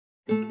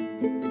Well,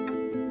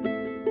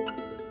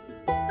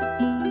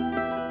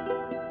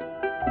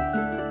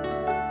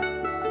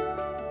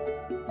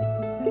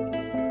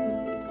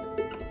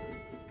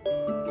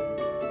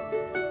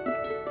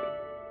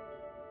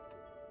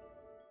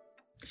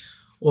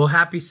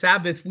 happy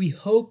Sabbath. We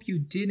hope you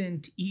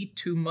didn't eat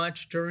too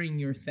much during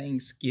your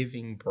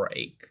Thanksgiving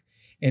break.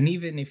 And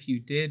even if you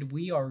did,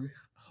 we are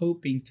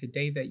hoping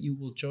today that you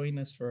will join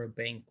us for a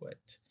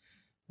banquet.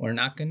 We're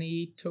not going to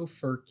eat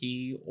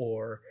tofurkey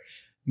or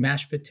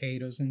mashed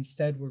potatoes.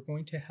 Instead, we're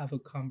going to have a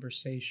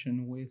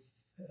conversation with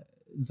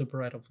the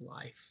bread of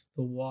life,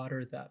 the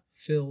water that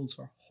fills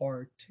our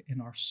heart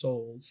and our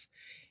souls,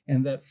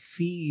 and that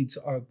feeds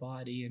our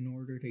body in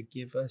order to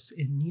give us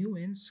a new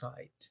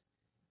insight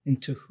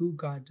into who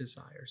God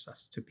desires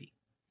us to be.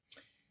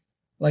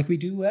 Like we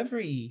do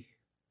every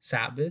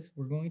Sabbath,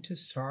 we're going to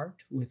start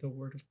with a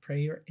word of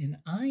prayer, and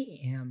I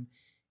am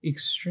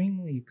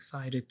extremely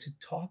excited to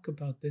talk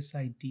about this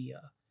idea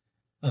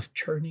of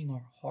turning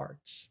our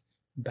hearts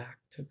back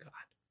to God.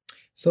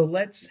 So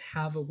let's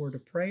have a word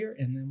of prayer,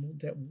 and then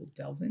we'll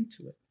delve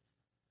into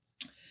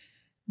it.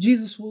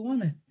 Jesus, we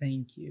want to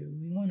thank you.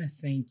 We want to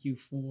thank you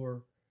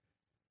for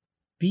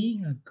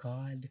being a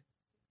God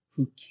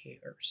who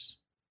cares.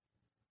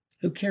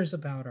 Who cares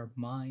about our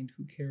mind,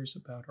 who cares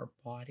about our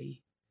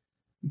body,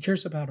 who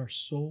cares about our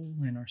soul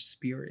and our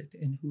spirit,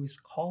 and who is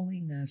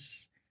calling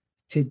us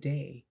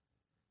today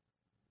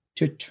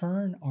to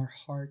turn our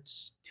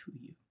hearts to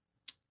you.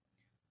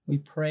 We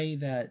pray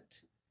that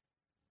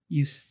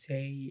you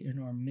stay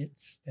in our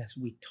midst as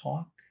we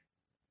talk,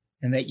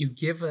 and that you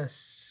give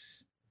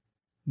us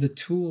the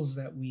tools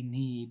that we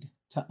need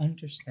to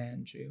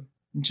understand you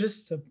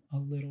just a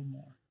little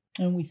more.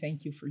 And we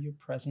thank you for your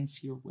presence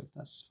here with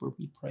us, for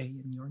we pray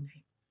in your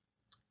name.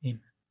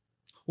 Amen.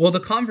 Well, the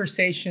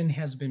conversation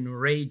has been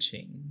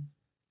raging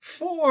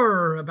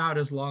for about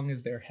as long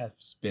as there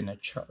has been a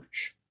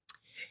church.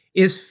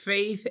 Is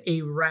faith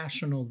a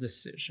rational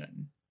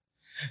decision?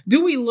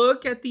 Do we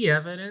look at the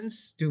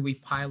evidence? Do we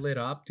pile it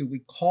up? Do we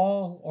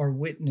call our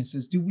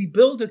witnesses? Do we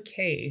build a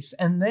case?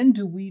 And then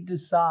do we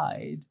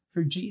decide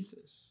for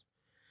Jesus?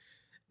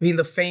 I mean,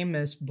 the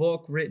famous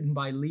book written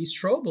by Lee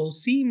Strobel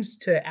seems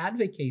to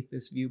advocate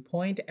this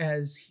viewpoint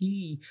as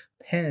he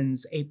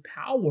pens a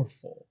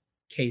powerful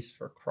case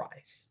for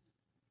Christ.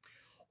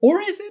 Or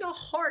is it a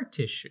heart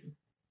issue?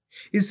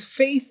 Is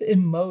faith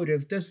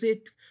emotive? Does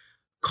it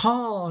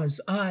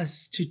cause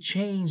us to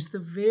change the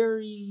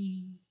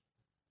very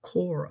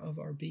core of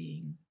our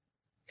being?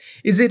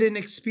 Is it an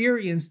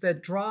experience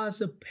that draws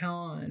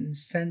upon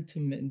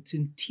sentiment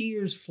and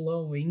tears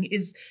flowing?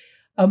 Is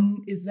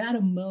that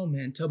a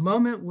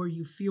moment where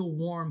you feel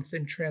warmth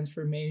and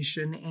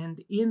transformation,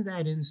 and in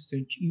that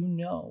instant, you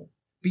know,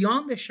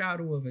 beyond the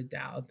shadow of a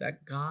doubt,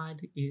 that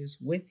God is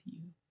with you?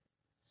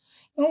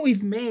 Well,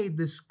 we've made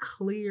this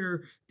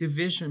clear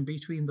division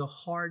between the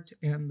heart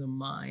and the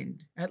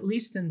mind, at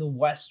least in the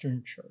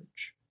Western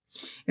church.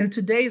 And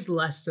today's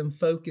lesson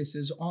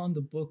focuses on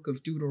the book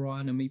of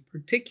Deuteronomy,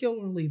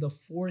 particularly the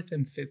 4th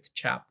and 5th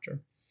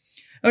chapter.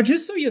 Now,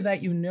 just so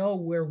that you know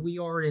where we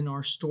are in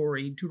our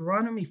story,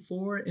 Deuteronomy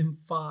 4 and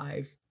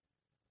 5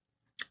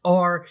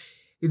 are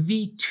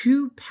the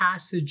two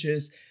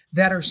passages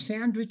that are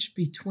sandwiched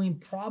between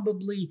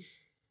probably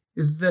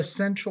the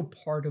central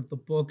part of the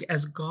book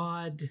as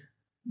God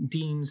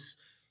deems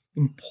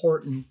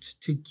important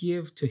to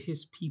give to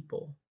his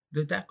people,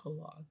 the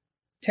Decalogue,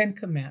 10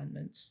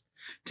 Commandments.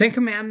 10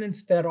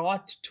 Commandments that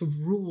ought to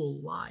rule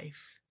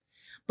life.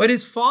 But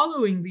is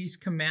following these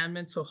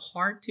commandments a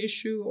heart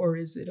issue, or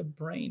is it a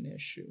brain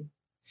issue?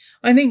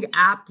 I think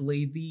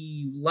aptly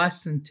the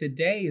lesson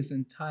today is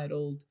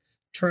entitled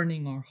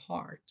Turning Our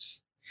Hearts.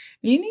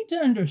 And you need to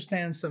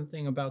understand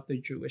something about the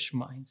Jewish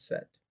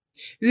mindset.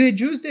 The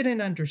Jews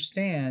didn't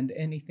understand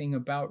anything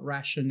about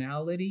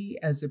rationality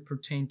as it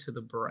pertained to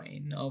the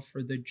brain. No,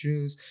 for the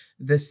Jews,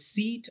 the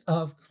seat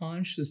of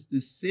conscious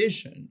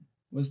decision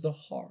was the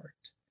heart.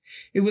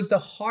 It was the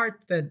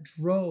heart that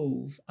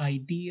drove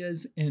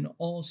ideas and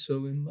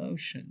also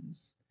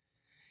emotions.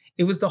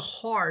 It was the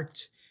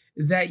heart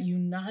that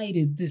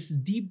united this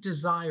deep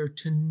desire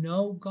to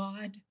know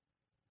God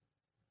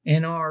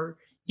and our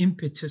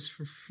impetus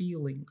for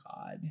feeling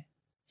God.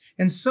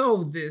 And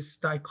so this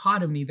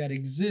dichotomy that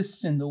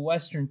exists in the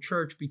Western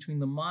church between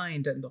the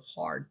mind and the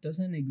heart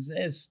doesn't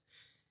exist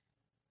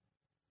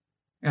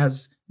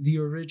as the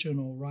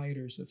original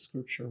writers of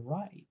Scripture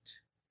write.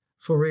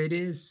 For it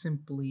is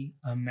simply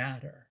a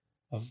matter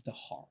of the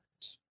heart.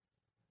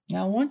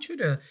 Now, I want you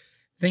to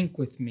think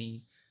with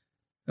me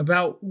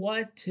about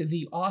what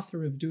the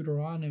author of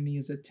Deuteronomy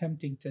is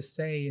attempting to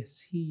say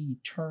as he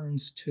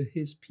turns to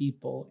his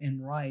people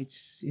and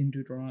writes in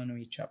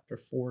Deuteronomy chapter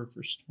 4,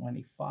 verse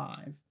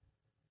 25.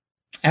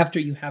 After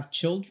you have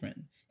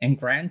children and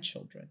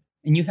grandchildren,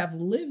 and you have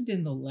lived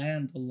in the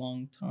land a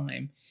long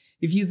time,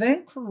 if you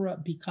then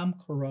become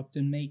corrupt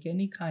and make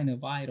any kind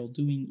of idol,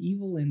 doing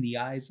evil in the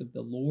eyes of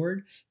the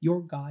Lord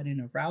your God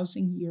and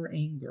arousing your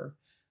anger,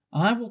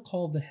 I will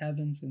call the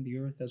heavens and the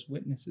earth as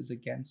witnesses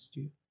against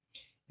you,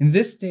 in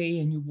this day,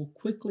 and you will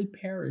quickly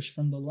perish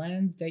from the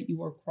land that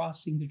you are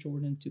crossing the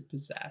Jordan to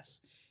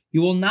possess.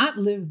 You will not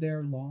live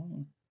there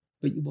long,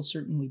 but you will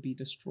certainly be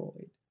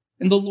destroyed.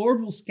 And the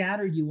Lord will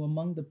scatter you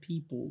among the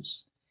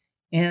peoples,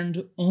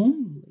 and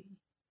only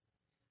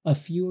a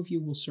few of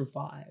you will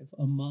survive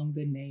among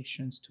the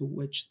nations to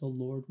which the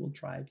Lord will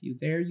drive you.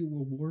 There you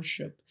will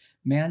worship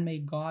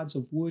man-made gods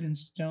of wood and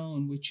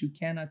stone, which you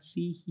cannot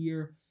see,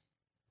 hear,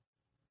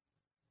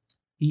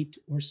 eat,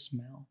 or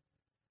smell.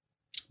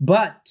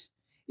 But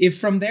if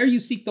from there you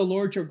seek the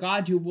Lord your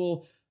God, you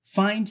will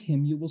find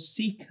him. You will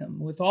seek him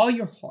with all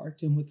your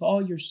heart and with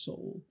all your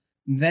soul.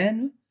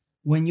 Then,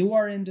 when you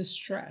are in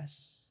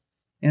distress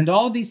and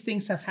all these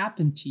things have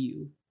happened to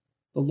you,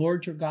 the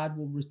Lord your God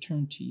will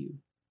return to you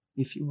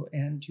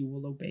you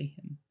will obey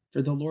him.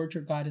 For the Lord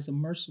your God is a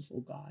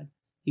merciful God.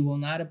 He will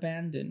not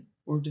abandon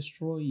or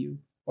destroy you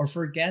or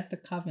forget the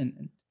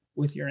covenant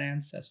with your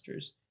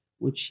ancestors,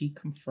 which he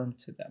confirmed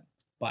to them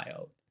by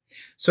oath.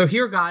 So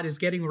here God is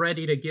getting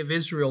ready to give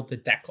Israel the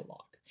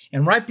Decalogue.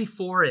 And right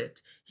before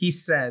it, he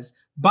says,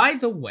 by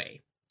the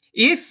way,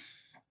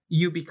 if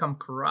you become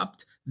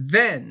corrupt,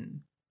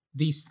 then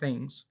these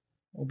things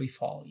will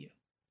befall you.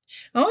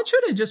 I want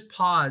you to just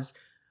pause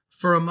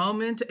for a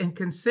moment and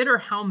consider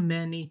how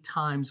many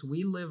times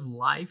we live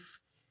life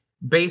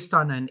based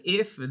on an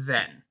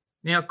if-then,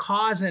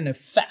 cause and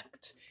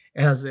effect,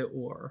 as it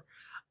were.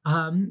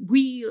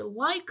 We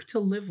like to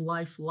live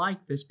life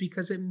like this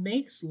because it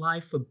makes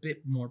life a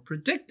bit more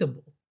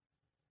predictable.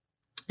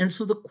 And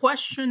so the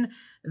question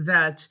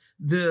that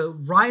the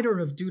writer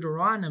of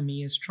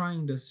Deuteronomy is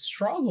trying to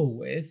struggle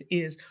with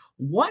is,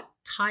 what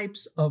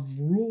types of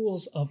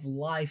rules of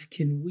life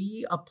can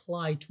we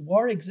apply to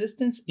our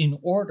existence in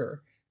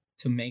order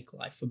to make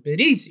life a bit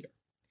easier?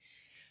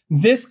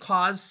 This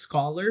caused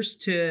scholars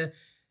to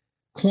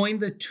coin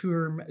the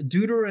term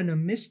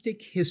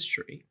Deuteronomistic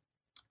history.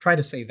 Try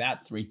to say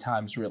that 3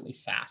 times really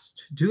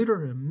fast.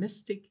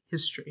 Deuteronomistic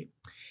history.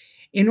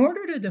 In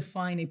order to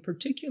define a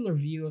particular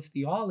view of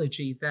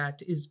theology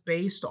that is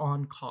based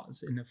on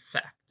cause and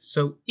effect.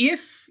 So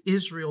if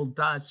Israel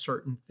does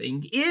certain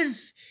things,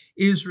 if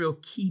Israel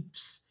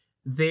keeps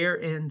their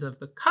end of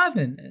the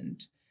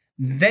covenant,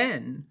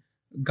 then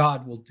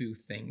God will do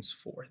things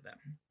for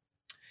them.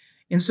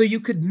 And so you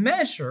could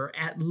measure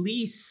at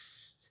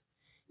least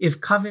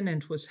if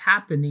covenant was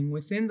happening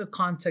within the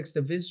context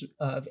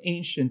of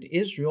ancient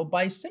Israel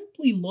by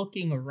simply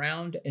looking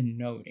around and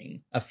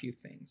noting a few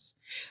things.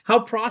 How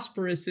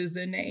prosperous is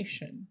the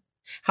nation?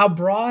 How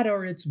broad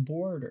are its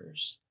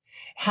borders?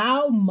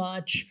 How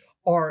much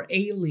are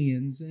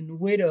aliens and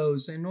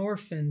widows and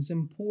orphans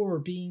and poor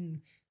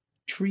being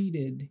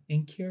treated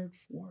and cared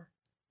for?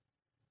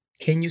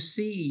 Can you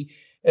see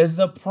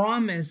the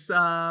promise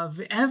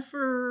of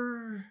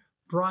ever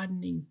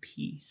broadening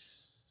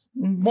peace?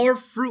 More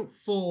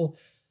fruitful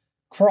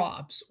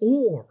crops?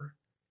 Or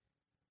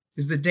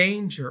is the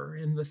danger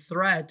and the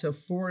threat of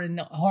foreign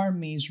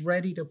armies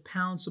ready to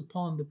pounce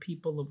upon the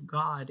people of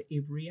God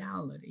a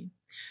reality?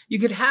 You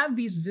could have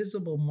these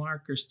visible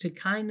markers to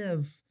kind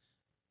of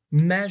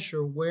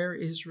measure where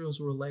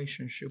Israel's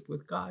relationship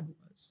with God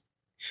was.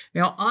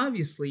 Now,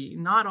 obviously,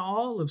 not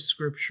all of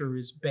Scripture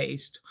is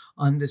based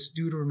on this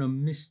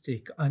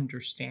Deuteronomistic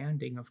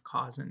understanding of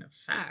cause and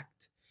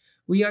effect.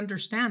 We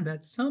understand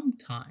that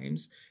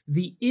sometimes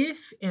the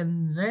if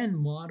and then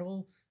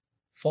model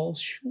falls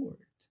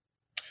short,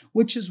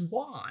 which is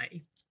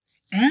why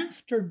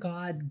after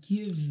God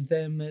gives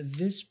them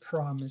this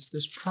promise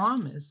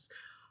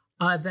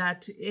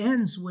that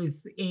ends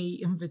with an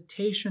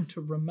invitation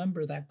to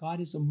remember that God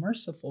is a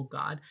merciful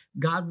God,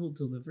 God will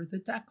deliver the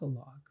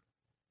Decalogue.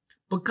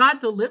 But God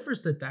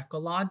delivers the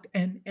Decalogue,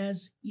 and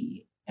as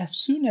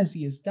soon as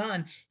he is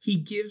done, he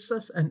gives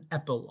us an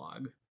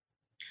epilogue.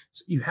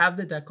 So you have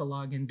the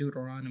Decalogue in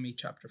Deuteronomy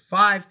chapter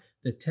 5,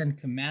 the 10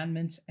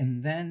 Commandments,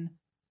 and then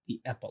the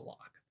epilogue.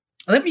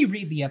 Let me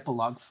read the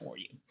epilogue for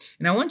you.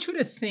 And I want you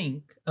to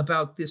think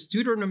about this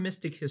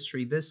Deuteronomistic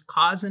history, this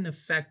cause and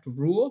effect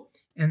rule,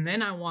 and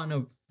then I want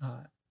to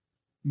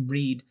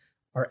read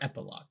our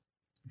epilogue.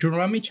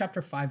 Deuteronomy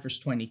chapter 5, verse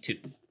 22.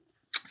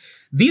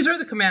 These are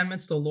the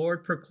commandments the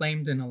Lord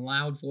proclaimed in a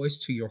loud voice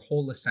to your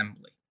whole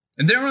assembly.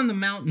 And there on the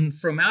mountain,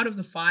 from out of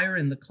the fire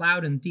and the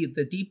cloud and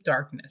the deep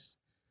darkness.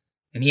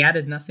 And he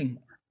added nothing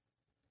more.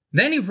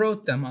 Then he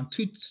wrote them on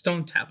 2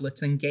 stone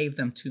tablets and gave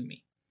them to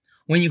me.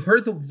 When you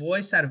heard the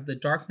voice out of the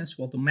darkness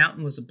while the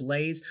mountain was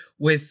ablaze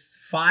with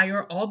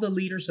fire, all the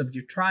leaders of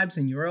your tribes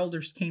and your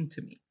elders came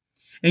to me.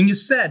 And you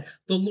said,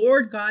 the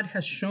Lord God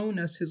has shown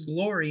us his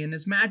glory and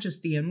his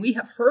majesty, and we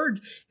have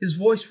heard his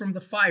voice from the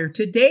fire.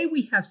 Today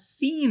we have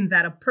seen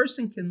that a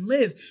person can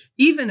live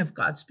even if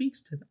God speaks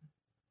to them.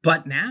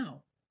 But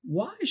now,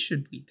 why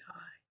should we die?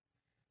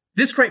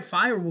 This great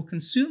fire will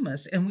consume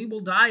us, and we will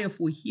die if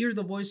we hear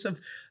the voice of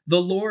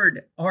the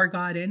Lord our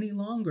God any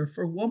longer.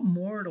 For what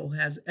mortal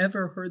has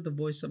ever heard the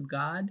voice of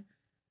God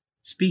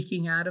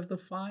speaking out of the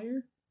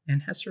fire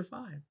and has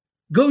survived?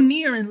 Go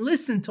near and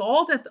listen to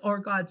all that our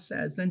God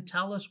says. Then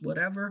tell us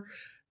whatever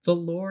the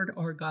Lord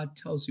our God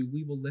tells you.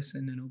 We will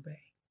listen and obey.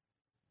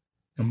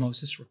 And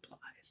Moses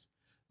replies,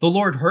 "The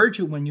Lord heard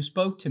you when you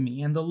spoke to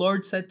me, and the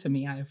Lord said to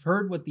me, I have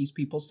heard what these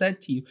people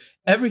said to you.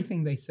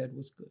 Everything they said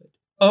was good.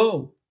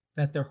 Oh,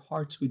 that their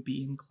hearts would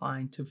be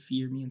inclined to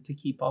fear me and to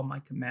keep all my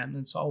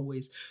commandments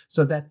always,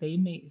 so that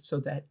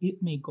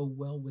it may go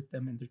well with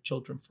them and their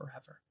children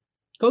forever.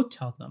 Go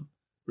tell them,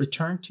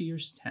 return to your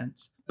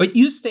tents, but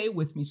you stay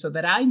with me so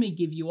that I may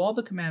give you all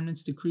the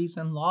commandments, decrees,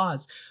 and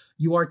laws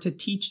you are to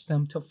teach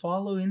them to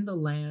follow in the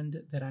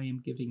land that I am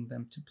giving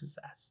them to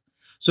possess.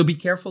 So be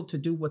careful to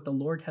do what the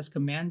Lord has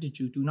commanded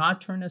you. Do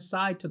not turn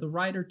aside to the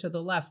right or to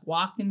the left.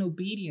 Walk in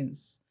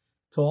obedience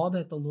to all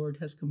that the Lord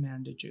has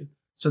commanded you,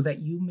 so that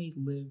you may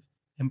live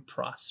and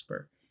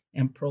prosper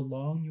and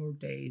prolong your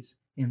days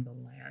in the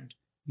land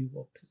you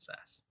will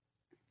possess."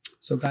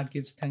 So God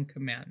gives 10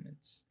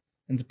 commandments,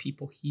 and the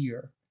people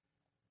hear.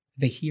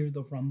 They hear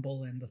the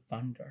rumble and the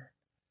thunder.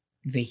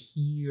 They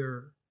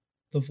hear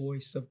the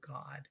voice of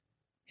God,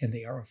 and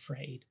they are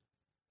afraid.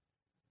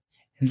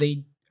 And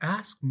they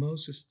ask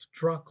Moses to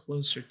draw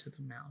closer to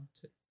the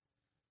mountain,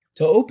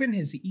 to open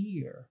his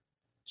ear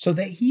so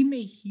that he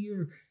may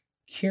hear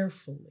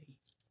carefully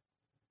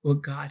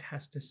what God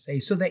has to say,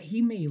 so that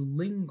he may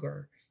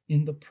linger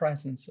in the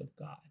presence of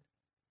God.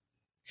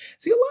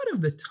 See, a lot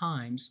of the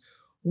times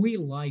we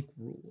like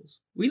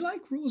rules. We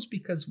like rules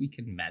because we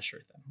can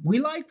measure them. We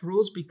like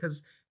rules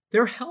because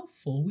they're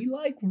helpful. We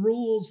like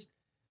rules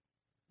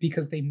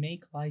because they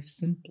make life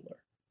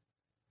simpler.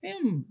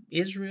 And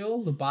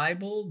Israel, the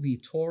Bible, the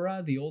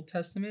Torah, the Old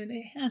Testament,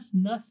 it has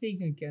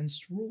nothing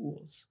against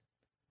rules.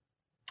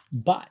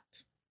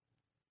 But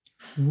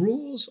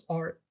rules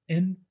are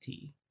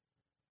empty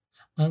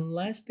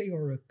unless they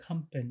are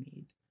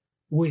accompanied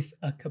with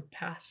a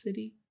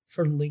capacity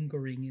for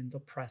lingering in the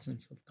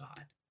presence of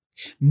God.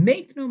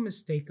 Make no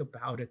mistake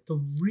about it, the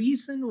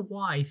reason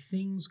why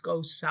things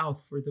go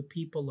south for the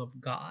people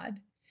of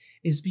God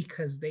is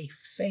because they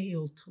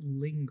fail to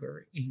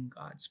linger in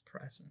God's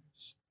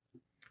presence.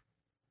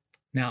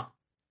 Now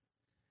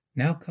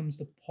comes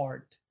the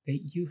part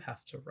that you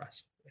have to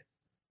wrestle with.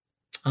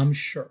 I'm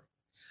sure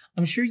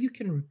you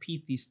can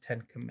repeat these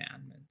 10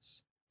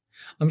 commandments.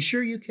 I'm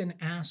sure you can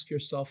ask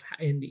yourself,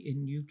 and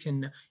you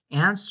can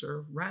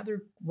answer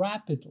rather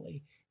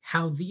rapidly,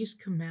 how these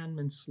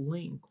commandments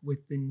link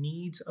with the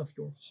needs of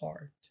your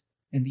heart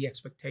and the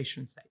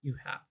expectations that you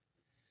have.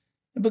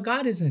 But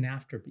God isn't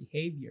after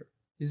behavior,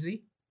 is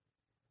he?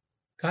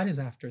 God is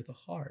after the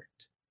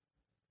heart.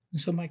 And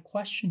so my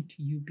question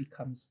to you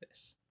becomes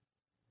this: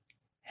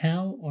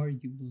 how are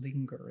you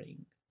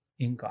lingering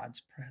in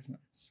God's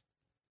presence?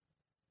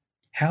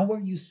 How are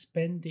you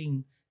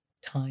spending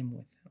time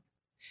with him?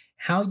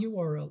 How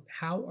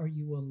are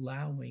you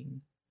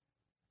allowing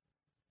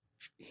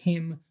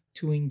him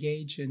to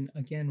engage in,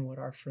 again, what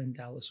our friend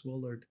Dallas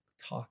Willard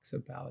talks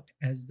about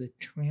as the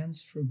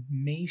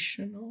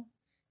transformational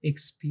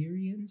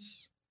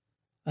experience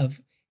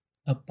of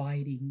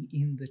abiding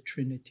in the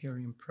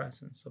Trinitarian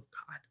presence of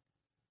God?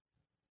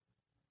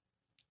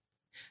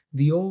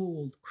 The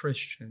old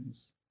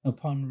Christians,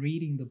 upon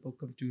reading the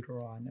book of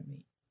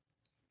Deuteronomy,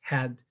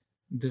 had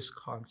this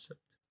concept,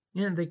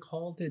 and they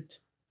called it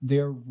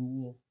their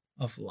rule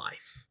of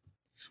life.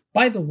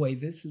 By the way,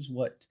 this is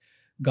what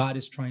God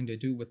is trying to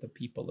do with the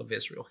people of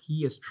Israel.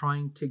 He is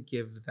trying to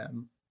give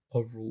them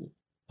a rule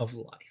of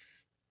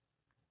life.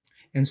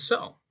 And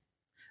so,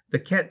 the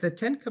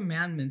 10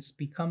 Commandments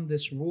become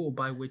this rule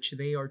by which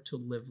they are to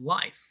live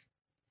life.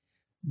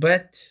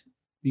 But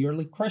the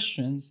early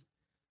Christians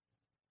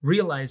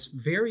realized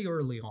very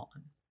early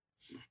on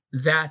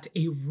that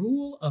a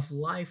rule of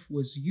life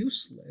was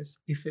useless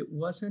if it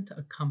wasn't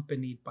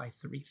accompanied by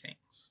 3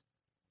 things.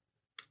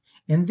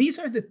 And these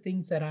are the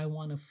things that I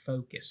want to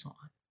focus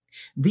on.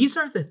 These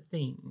are the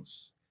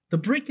things, the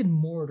brick and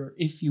mortar,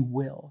 if you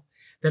will,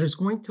 that is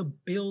going to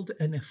build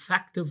an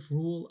effective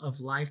rule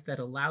of life that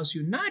allows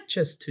you not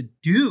just to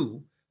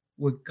do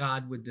what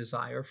God would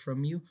desire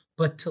from you,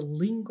 but to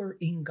linger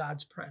in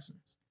God's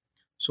presence.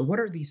 So what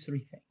are these 3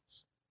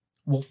 things?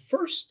 Well,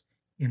 first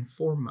and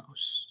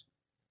foremost,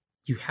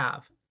 you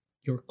have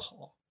your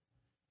call.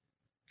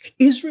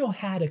 Israel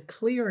had a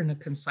clear and a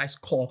concise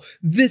call.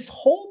 This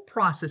whole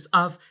process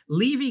of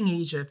leaving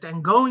Egypt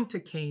and going to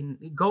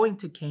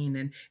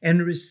Canaan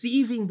and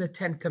receiving the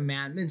 10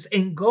 Commandments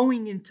and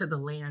going into the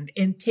land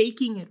and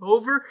taking it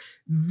over,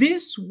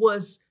 this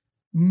was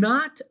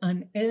not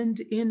an end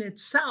in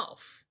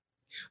itself.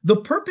 The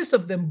purpose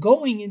of them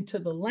going into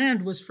the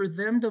land was for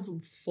them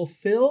to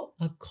fulfill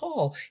a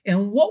call.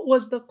 And what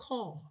was the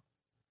call?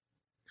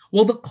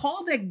 Well, the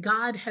call that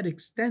God had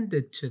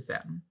extended to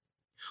them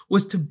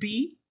was to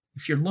be,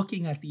 if you're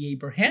looking at the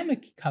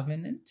Abrahamic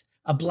covenant,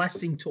 a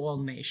blessing to all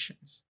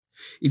nations.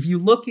 If you're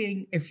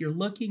looking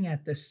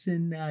at the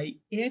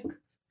Sinaitic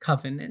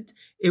covenant,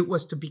 it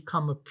was to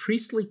become a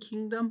priestly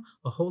kingdom,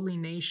 a holy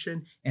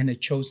nation, and a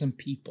chosen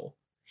people.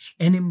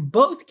 And in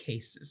both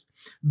cases,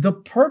 the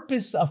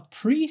purpose of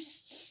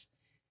priests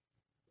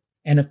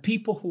and of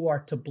people who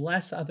are to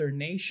bless other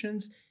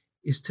nations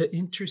is to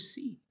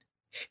intercede.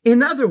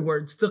 In other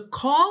words, the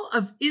call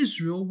of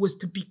Israel was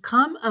to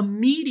become a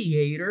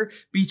mediator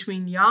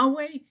between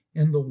Yahweh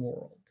and the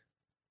world.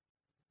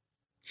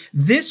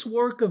 This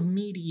work of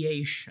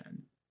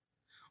mediation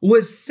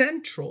was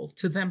central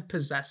to them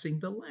possessing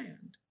the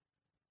land.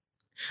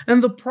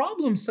 And the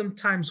problem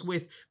sometimes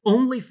with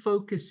only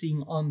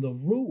focusing on the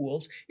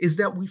rules is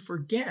that we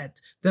forget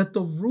that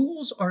the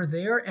rules are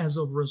there as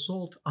a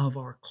result of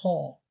our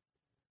call.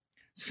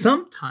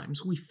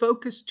 Sometimes we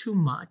focus too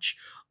much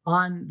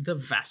on the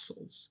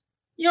vessels.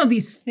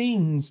 These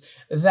things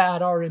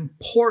that are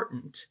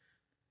important,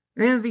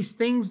 and these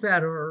things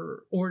that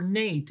are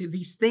ornate,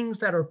 these things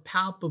that are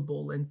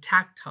palpable and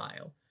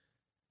tactile.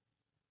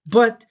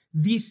 But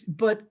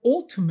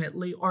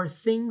ultimately are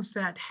things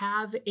that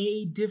have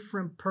a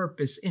different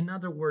purpose. In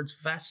other words,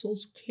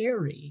 vessels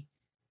carry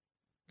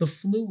the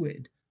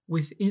fluid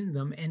within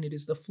them, and it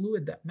is the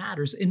fluid that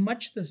matters. In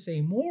much the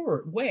same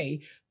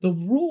way, the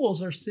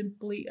rules are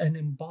simply an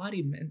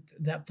embodiment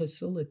that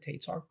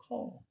facilitates our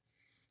call.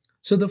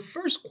 So the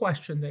first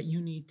question that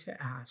you need to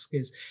ask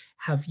is,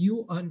 have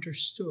you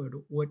understood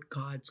what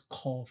God's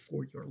call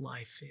for your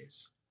life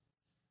is?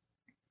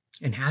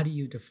 And how do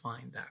you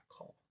define that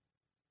call?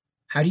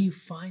 How do you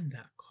find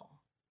that call?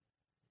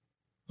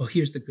 Well,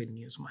 here's the good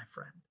news, my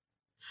friend.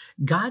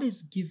 God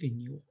has given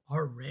you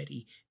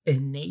already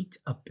innate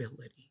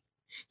ability.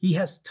 He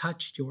has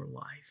touched your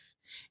life.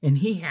 And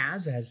He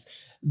has, as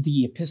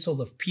the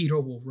Epistle of Peter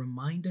will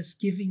remind us,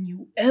 given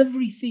you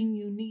everything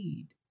you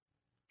need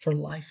for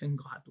life and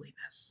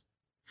godliness.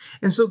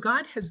 And so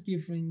God has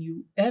given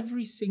you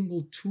every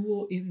single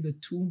tool in the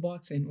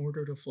toolbox in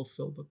order to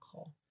fulfill the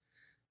call.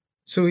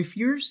 So if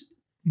you're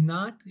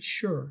not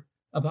sure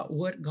about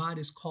what God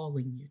is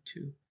calling you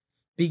to,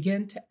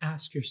 begin to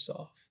ask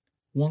yourself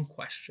one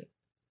question.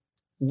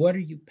 What are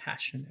you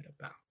passionate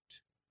about?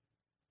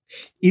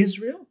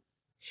 Israel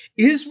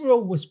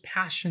was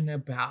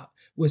passionate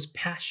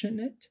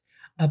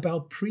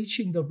about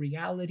preaching the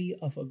reality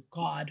of a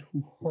God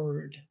who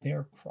heard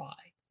their cry.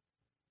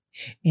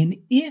 And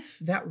if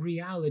that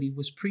reality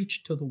was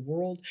preached to the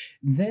world,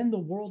 then the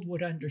world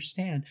would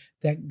understand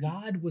that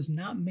God was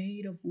not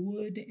made of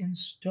wood and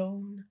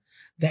stone,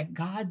 that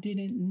God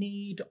didn't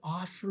need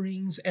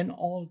offerings and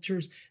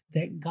altars,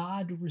 that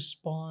God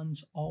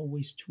responds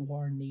always to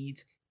our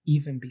needs,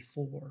 even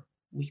before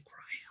we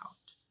cry out.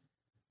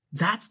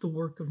 That's the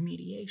work of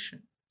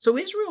mediation. So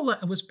Israel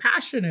was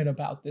passionate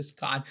about this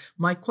God.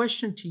 My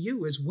question to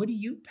you is, what are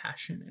you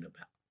passionate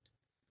about?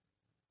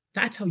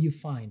 That's how you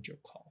find your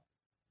call.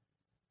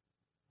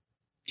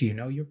 Do you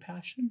know your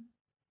passion?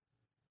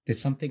 Did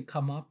something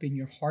come up in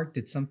your heart?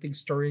 Did something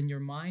stir in your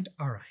mind?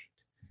 All right.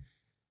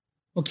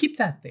 Well, keep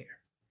that there.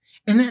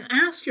 And then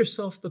ask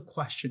yourself the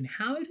question,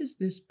 how does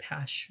this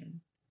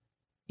passion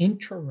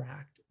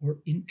interact or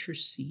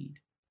intercede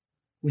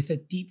with a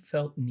deep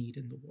felt need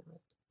in the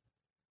world?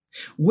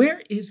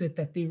 Where is it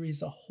that there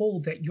is a hole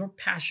that your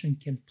passion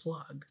can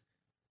plug?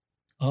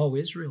 Oh,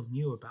 Israel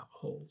knew about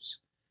holes.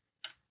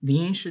 The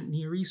ancient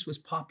Near East was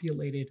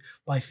populated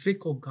by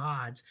fickle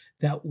gods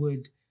that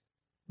would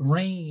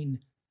rain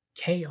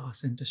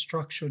chaos and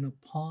destruction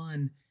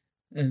upon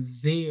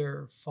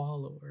their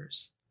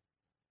followers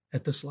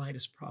at the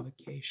slightest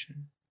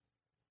provocation.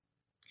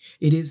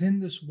 It is in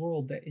this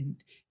world, that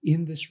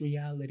in this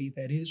reality,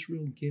 that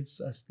Israel gives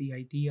us the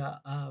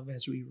idea of,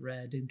 as we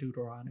read in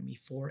Deuteronomy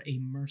 4, a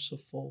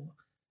merciful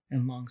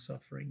and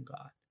long-suffering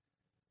God.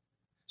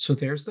 So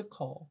there's the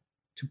call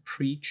to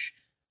preach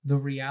the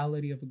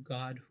reality of a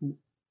God who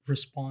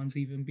responds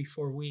even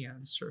before we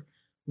answer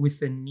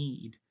with a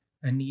need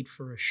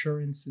for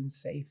assurance and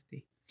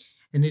safety.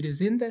 And it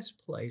is in this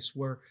place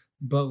where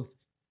both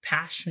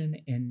passion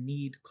and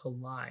need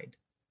collide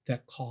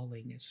that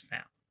calling is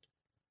found.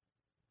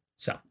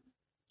 So,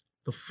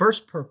 the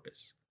first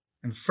purpose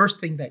and the first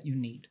thing that you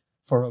need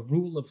for a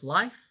rule of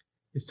life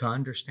is to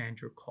understand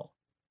your call.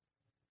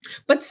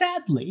 But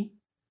sadly,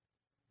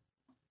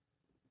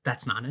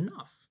 that's not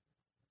enough.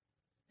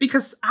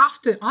 Because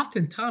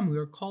oftentimes we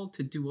are called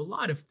to do a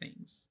lot of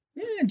things.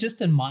 Just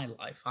in my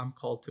life, I'm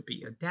called to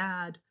be a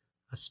dad,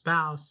 a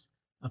spouse,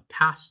 a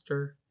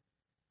pastor,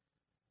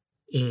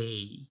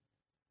 a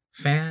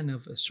fan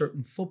of a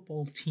certain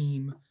football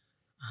team.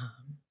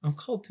 I'm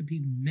called to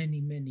be many,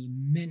 many,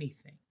 many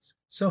things.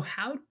 So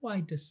how do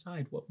I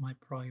decide what my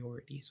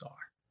priorities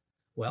are?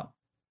 Well,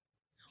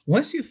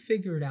 once you've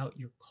figured out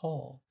your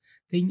call,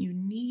 then you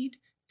need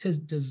to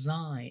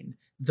design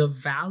the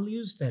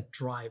values that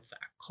drive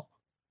that call.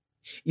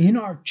 In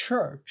our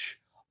church,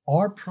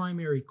 our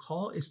primary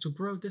call is to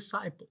grow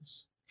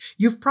disciples.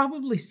 You've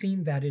probably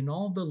seen that in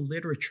all the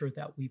literature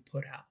that we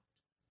put out.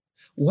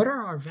 What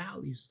are our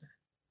values then?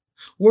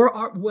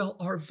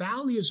 Our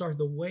values are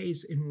the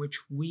ways in which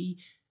we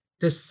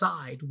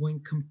decide when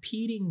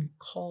competing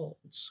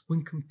calls,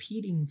 when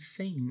competing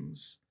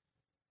things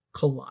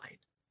collide.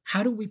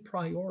 How do we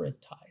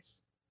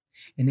prioritize?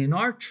 And in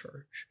our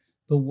church,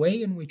 the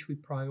way in which we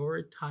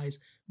prioritize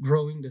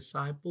growing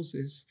disciples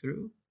is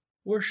through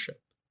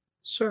worship,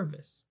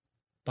 service,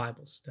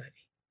 Bible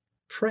study,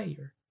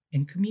 prayer,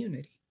 and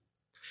community.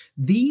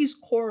 These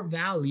core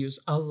values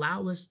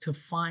allow us to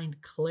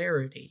find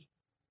clarity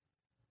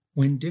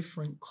when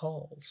different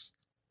calls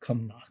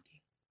come knocking.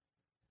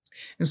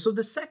 And so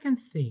the second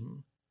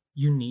thing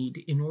you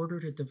need in order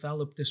to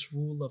develop this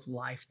rule of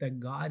life that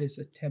God is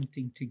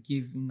attempting to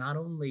give not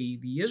only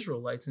the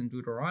Israelites in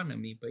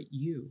Deuteronomy, but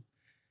you,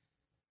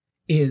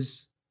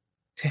 is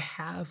to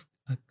have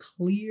a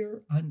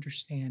clear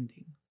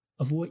understanding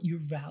of what your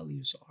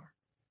values are.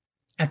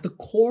 At the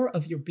core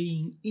of your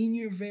being, in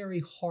your very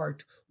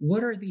heart,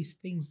 what are these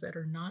things that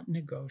are not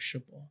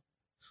negotiable?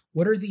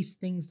 What are these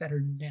things that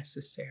are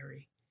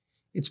necessary?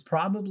 It's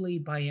probably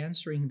by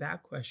answering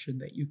that question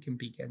that you can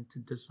begin to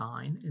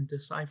design and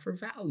decipher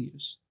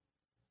values.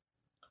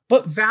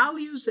 But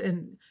values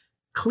and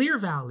clear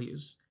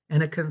values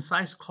and a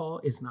concise call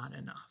is not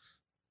enough.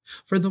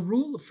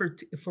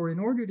 For in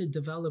order to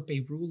develop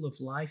a rule of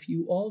life,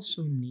 you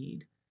also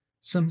need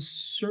some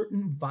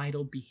certain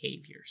vital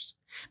behaviors.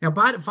 Now,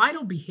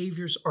 vital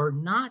behaviors are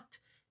not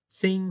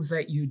things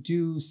that you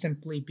do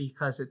simply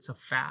because it's a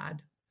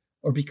fad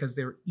or because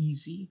they're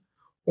easy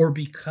or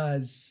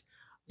because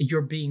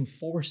you're being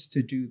forced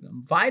to do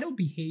them. Vital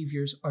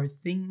behaviors are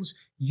things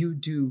you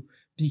do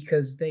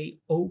because they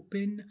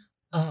open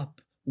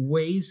up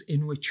ways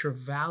in which your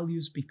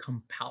values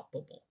become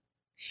palpable.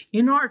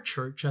 In our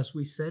church, as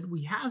we said,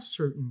 we have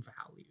certain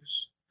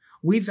values.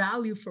 We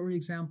value, for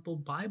example,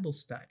 Bible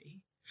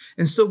study.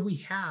 And so we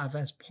have,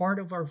 as part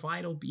of our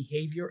vital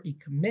behavior, a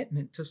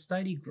commitment to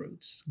study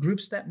groups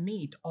that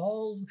meet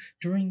all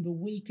during the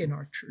week in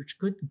our church,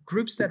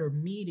 groups that are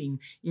meeting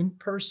in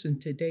person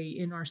today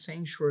in our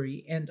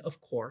sanctuary, and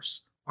of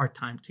course, our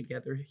time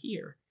together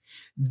here.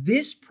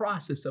 This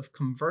process of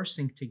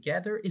conversing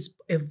together is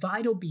a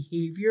vital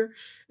behavior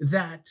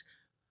that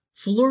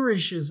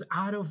flourishes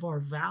out of our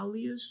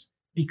values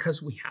because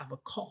we have a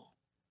call.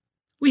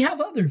 We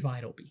have other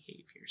vital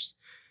behaviors.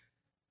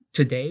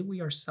 Today,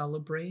 we are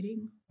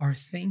celebrating our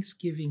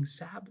Thanksgiving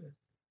Sabbath.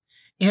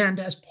 And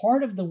as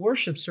part of the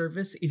worship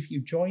service, if you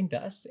joined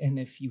us, and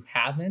if you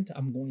haven't,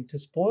 I'm going to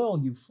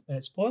spoil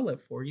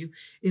it for you,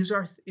 is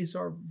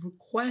our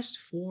request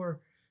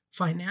for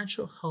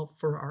financial help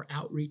for our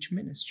outreach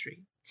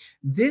ministry.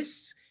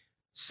 This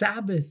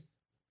Sabbath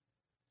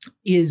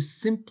is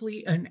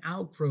simply an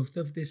outgrowth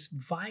of this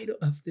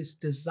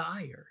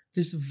desire,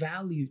 this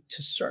value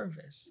to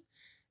service.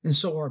 And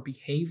so our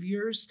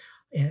behaviors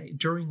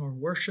during our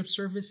worship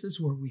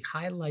services, where we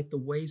highlight the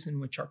ways in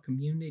which our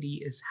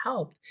community is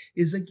helped,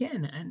 is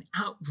again an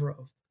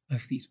outgrowth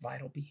of these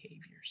vital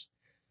behaviors.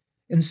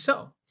 And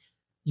so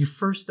you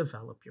first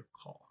develop your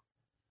call.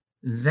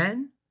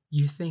 Then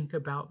you think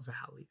about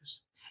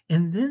values.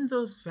 And then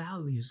those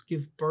values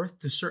give birth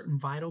to certain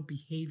vital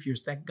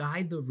behaviors that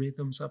guide the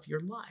rhythms of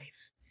your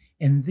life.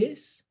 And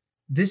this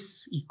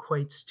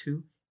equates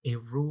to a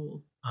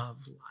rule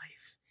of life.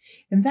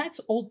 And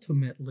that's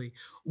ultimately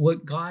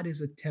what God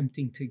is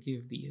attempting to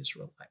give the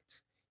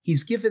Israelites.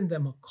 He's given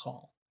them a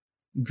call.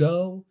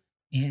 Go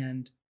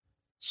and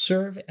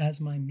serve as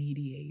my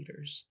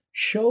mediators.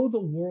 Show the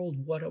world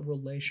what a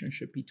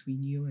relationship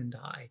between you and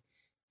I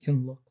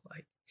can look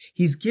like.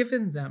 He's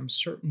given them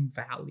certain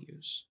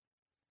values.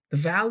 The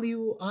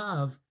value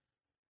of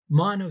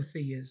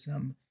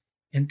monotheism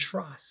and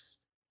trust.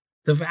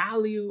 The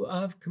value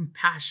of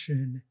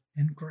compassion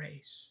and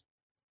grace.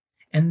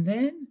 And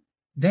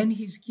then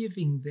he's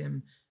giving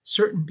them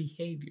certain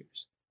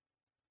behaviors.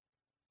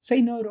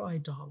 Say no to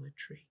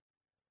idolatry.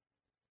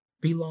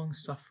 Be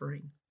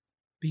long-suffering.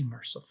 Be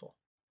merciful.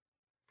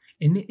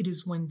 And it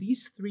is when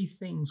these three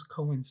things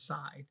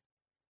coincide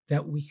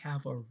that we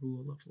have a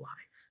rule of life.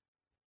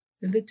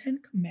 And the Ten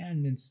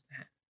Commandments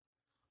then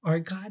are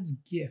God's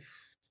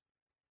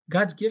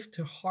gift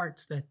to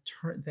hearts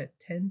that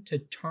tend to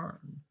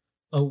turn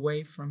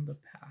away from the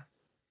path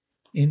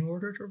in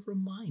order to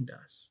remind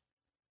us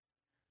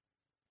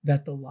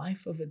that the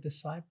life of a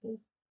disciple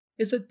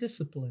is a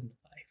disciplined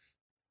life,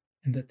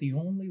 and that the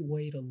only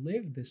way to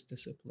live this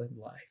disciplined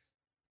life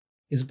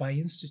is by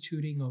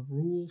instituting a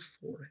rule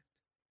for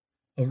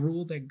it, a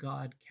rule that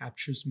God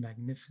captures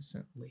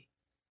magnificently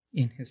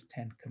in his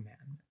Ten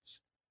Commandments.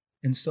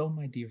 And so,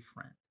 my dear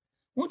friend,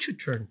 won't you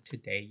turn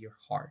today your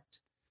heart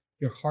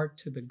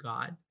to the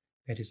God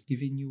that has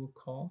given you a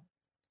call,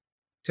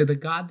 to the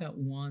God that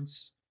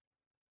wants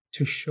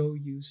to show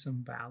you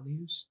some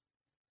values,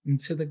 and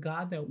to the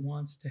God that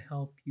wants to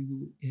help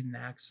you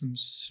enact some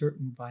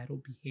certain vital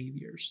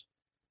behaviors,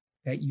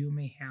 that you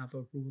may have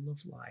a rule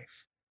of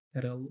life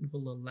that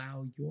will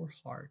allow your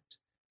heart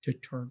to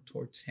turn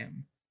towards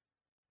him,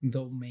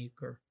 the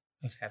maker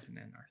of heaven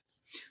and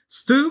earth.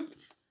 Stoop,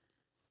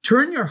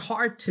 turn your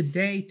heart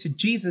today to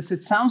Jesus.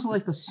 It sounds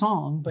like a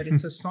song, but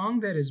it's a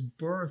song that is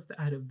birthed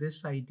out of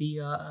this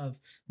idea of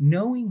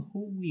knowing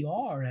who we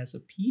are as a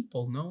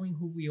people, knowing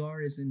who we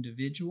are as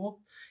individuals,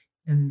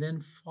 and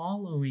then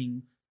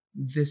following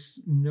this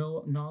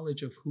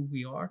knowledge of who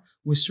we are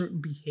with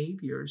certain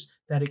behaviors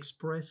that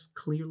express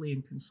clearly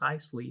and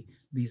concisely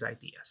these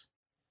ideas.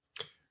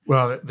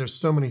 Well, there's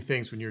so many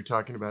things when you're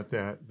talking about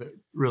that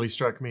really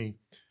struck me,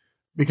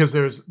 because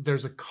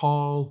there's a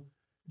call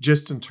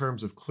just in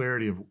terms of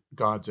clarity of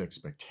God's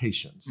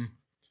expectations.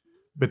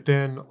 But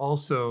then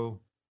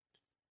also,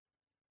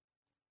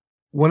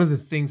 one of the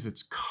things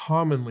that's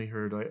commonly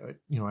heard,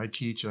 I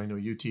teach, and I know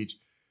you teach,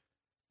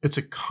 it's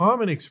a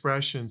common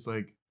expression. It's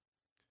like,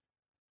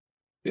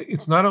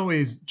 it's not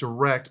always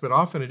direct, but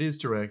often it is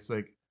direct. It's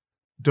like,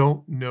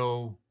 don't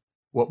know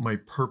what my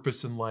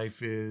purpose in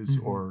life is,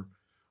 or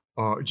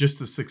just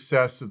the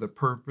success of the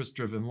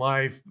purpose-driven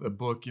life. The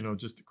book,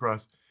 just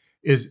across,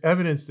 is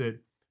evidence that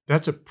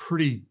that's a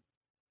pretty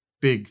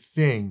big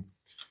thing.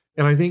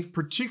 And I think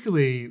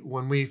particularly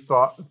when we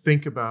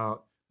think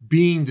about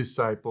being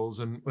disciples,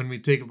 and when we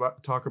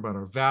talk about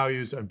our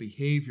values and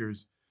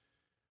behaviors,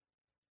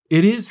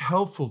 it is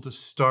helpful to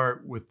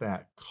start with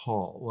that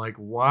call. Like,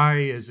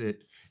 why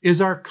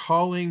is our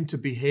calling to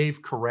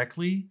behave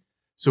correctly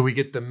so we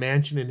get the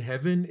mansion in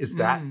heaven? Is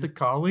that the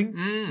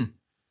calling?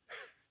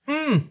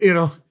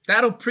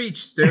 That'll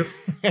preach, Stu.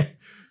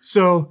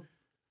 So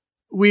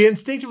we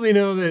instinctively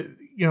know that,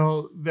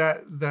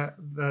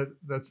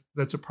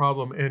 that's a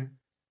problem. And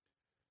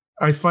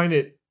I find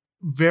it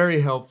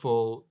very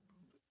helpful.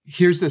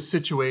 Here's the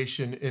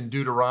situation in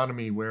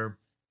Deuteronomy where,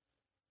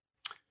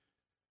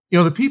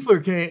 the people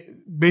are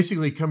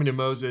basically coming to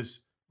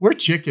Moses. We're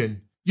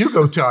chicken. You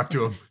go talk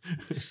to them.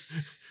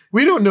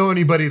 We don't know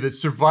anybody that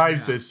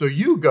survives this, so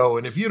you go.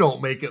 And if you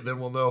don't make it, then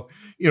we'll know.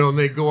 And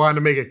they go on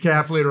to make a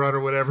calf later on or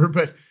whatever.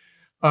 But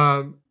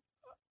I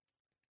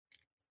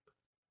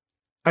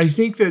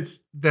think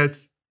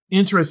that's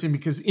interesting,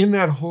 because in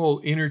that whole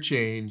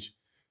interchange,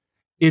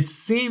 it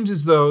seems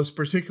as though,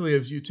 particularly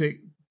as you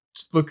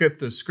look at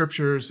the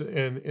scriptures,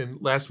 and in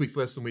last week's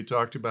lesson we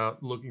talked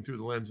about looking through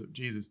the lens of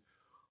Jesus,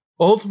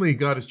 ultimately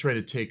God is trying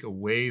to take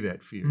away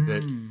that fear,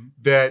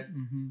 that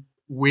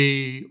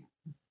we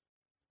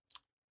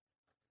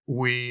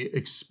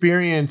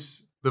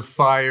experience the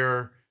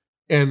fire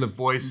and the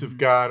voice of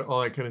God,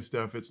 all that kind of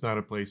stuff. It's not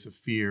a place of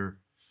fear,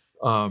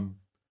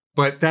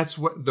 but that's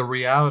what the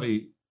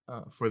reality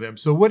for them.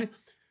 So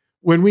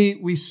when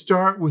we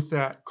start with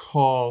that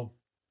call,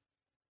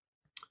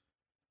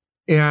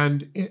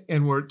 and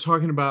we're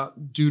talking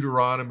about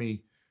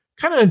Deuteronomy,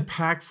 kind of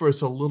unpack for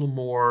us a little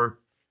more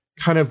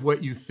kind of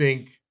what you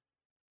think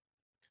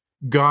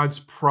God's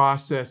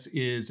process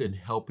is in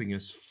helping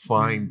us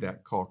find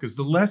that call. Because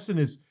the lesson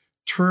is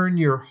turn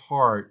your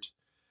heart.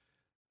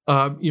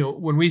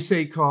 When we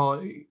say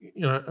call,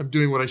 I'm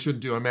doing what I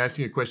shouldn't do. I'm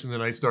asking a question,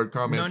 then I start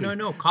commenting.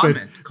 No.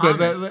 Comment.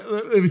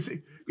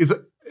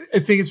 I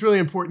think it's really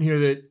important here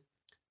that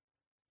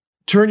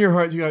turn your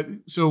heart to God.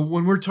 So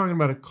when we're talking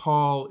about a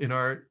call in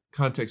our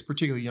context,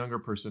 particularly younger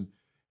person,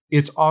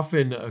 it's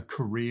often a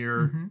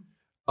career,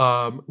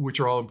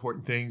 which are all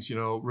important things,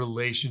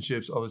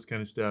 relationships, all this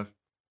kind of stuff.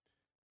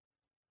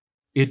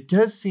 It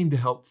does seem to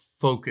help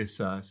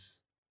focus us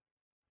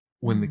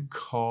when the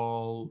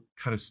call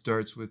kind of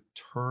starts with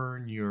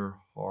turn your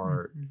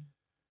heart.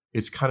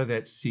 It's kind of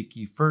that seek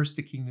ye first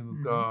the kingdom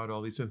of God,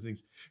 all these other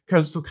things.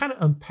 So kind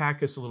of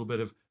unpack us a little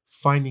bit of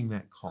finding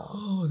that call.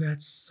 Oh,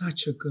 that's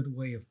such a good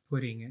way of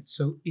putting it.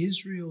 So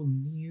Israel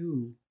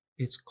knew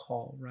its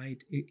call,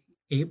 right?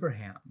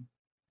 Abraham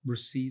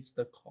receives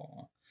the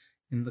call,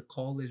 and the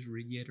call is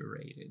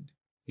reiterated.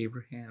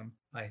 Abraham,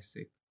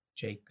 Isaac,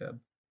 Jacob,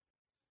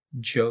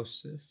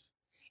 Joseph,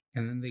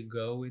 and then they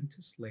go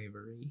into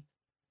slavery,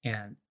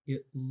 and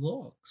it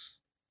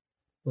looks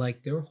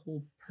like their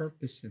whole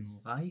purpose in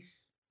life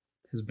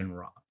has been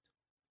robbed.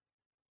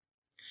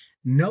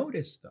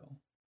 Notice, though,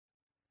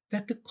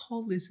 that the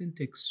call isn't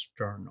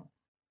external.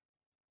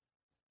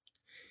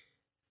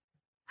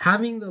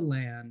 Having the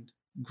land,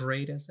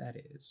 great as that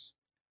is,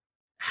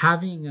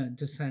 having a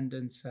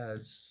descendants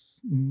as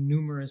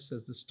numerous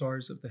as the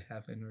stars of the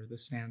heaven or the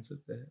sands of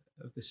the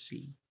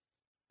sea,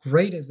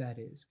 great as that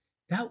is,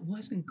 that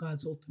wasn't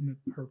God's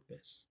ultimate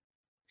purpose.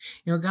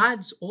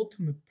 God's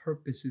ultimate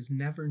purpose is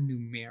never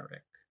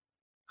numeric.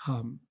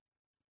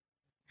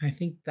 I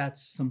think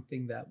that's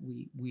something that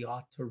we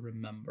ought to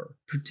remember,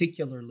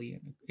 particularly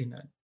in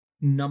a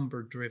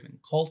number-driven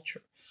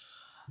culture.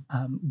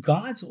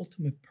 God's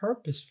ultimate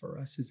purpose for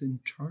us is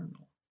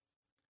internal.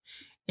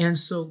 And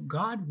so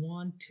God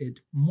wanted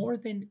more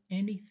than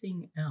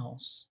anything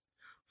else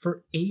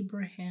for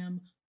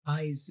Abraham,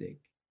 Isaac,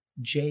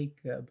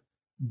 Jacob,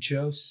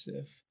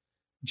 Joseph's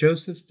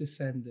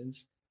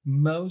descendants,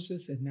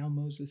 Moses, and now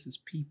Moses'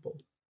 people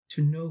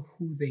to know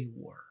who they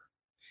were,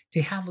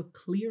 to have a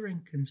clear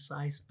and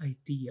concise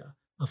idea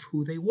of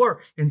who they were.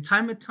 And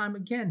time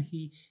again,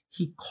 he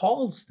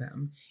calls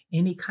them,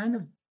 and he kind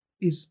of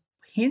is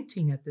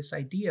hinting at this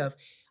idea of,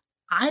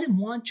 I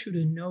want you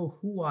to know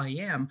who I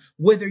am,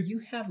 whether you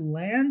have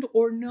land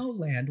or no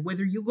land,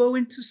 whether you go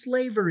into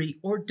slavery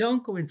or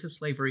don't go into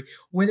slavery,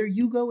 whether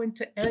you go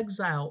into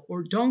exile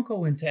or don't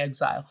go into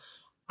exile.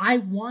 I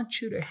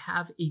want you to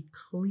have a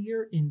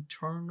clear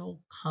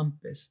internal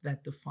compass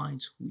that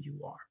defines who you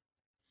are.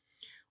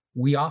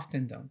 We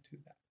often don't do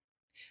that,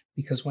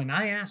 because when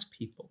I ask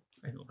people,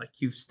 and like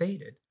you've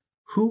stated,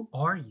 who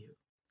are you?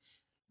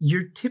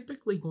 You're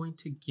typically going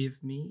to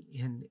give me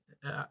in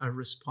a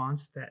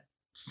response that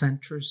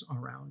centers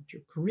around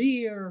your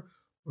career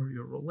or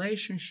your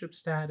relationship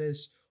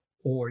status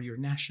or your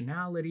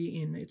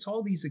nationality, and it's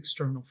all these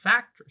external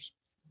factors.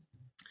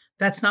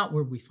 That's not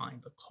where we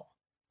find the call.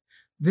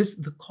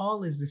 The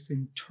call is this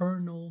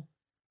internal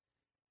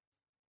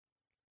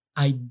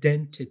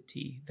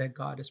identity that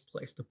God has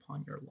placed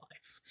upon your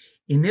life.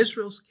 In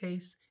Israel's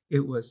case,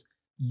 it was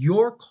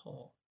your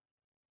call.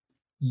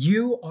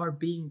 You are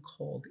being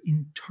called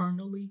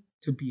internally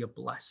to be a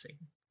blessing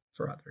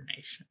for other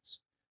nations.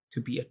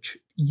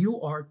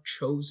 You are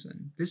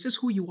chosen. This is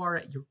who you are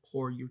at your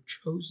core. You're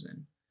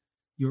chosen.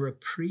 You're a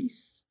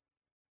priest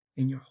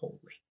and you're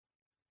holy.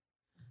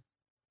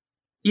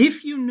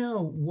 If you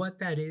know what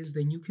that is,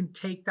 then you can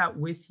take that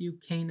with you,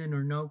 Canaan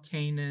or no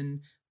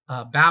Canaan,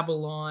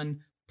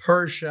 Babylon,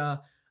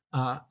 Persia,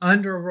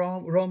 under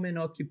Roman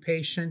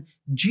occupation.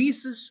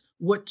 Jesus,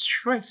 what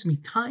strikes me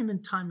time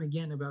and time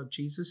again about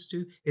Jesus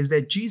too, is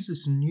that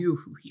Jesus knew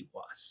who he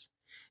was.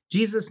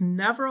 Jesus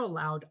never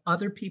allowed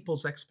other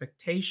people's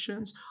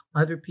expectations,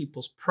 other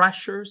people's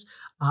pressures,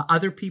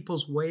 other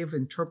people's way of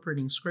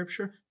interpreting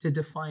scripture to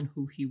define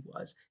who he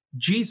was.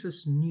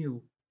 Jesus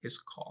knew his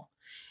call.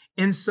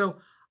 And so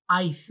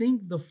I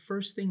think the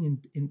first thing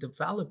in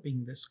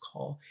developing this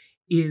call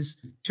is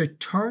to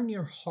turn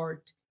your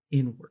heart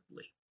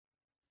inwardly.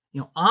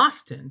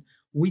 Often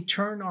we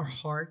turn our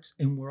hearts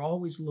and we're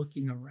always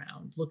looking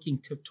around,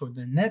 looking toward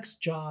the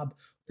next job,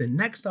 the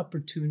next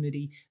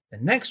opportunity, the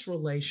next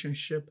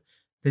relationship,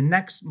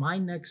 my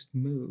next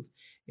move.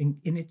 And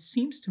it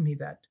seems to me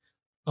that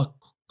a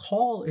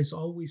call is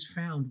always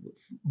found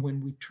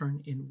when we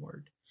turn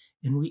inward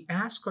and we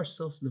ask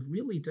ourselves the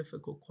really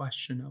difficult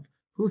question of,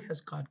 who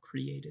has God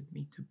created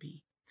me to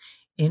be?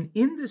 And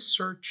in this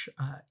search,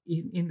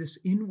 in this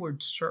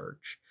inward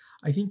search,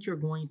 I think you're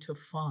going to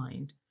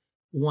find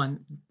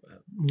one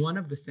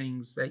of the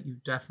things that you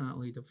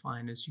definitely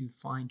define is you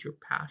find your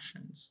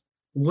passions.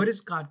 What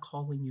is God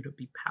calling you to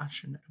be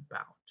passionate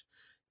about?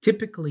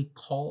 Typically,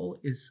 call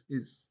is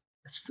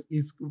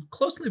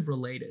closely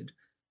related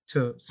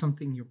to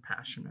something you're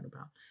passionate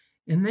about.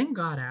 And then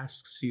God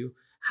asks you,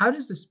 how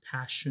does this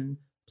passion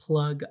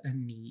plug a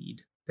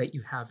need that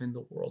you have in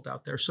the world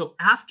out there? So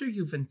after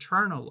you've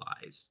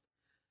internalized,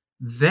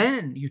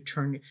 then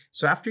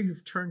after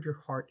you've turned your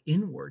heart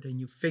inward and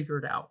you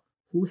figured out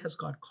who has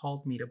God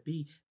called me to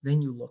be,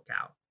 then you look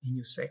out and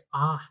you say,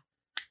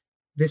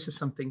 this is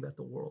something that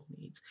the world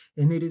needs.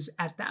 And it is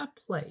at that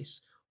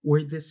place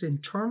where this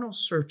internal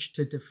search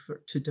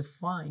to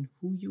define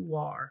who you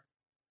are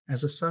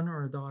as a son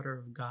or a daughter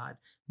of God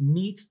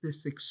meets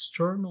this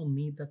external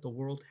need that the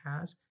world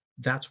has.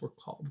 That's where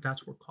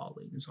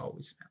calling is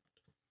always found.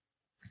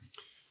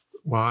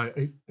 Well,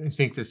 I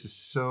think this is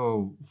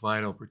so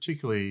vital,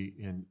 particularly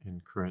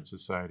in current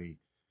society,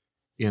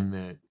 in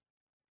that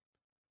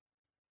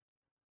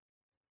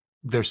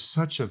there's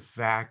such a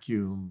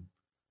vacuum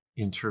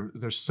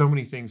there's so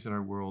many things in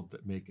our world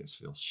that make us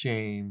feel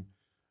shame.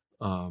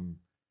 Even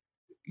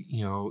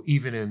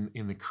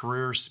in the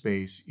career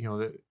space,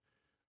 the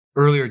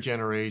earlier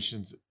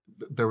generations,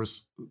 there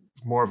was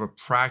more of a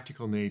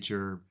practical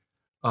nature.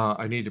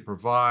 I need to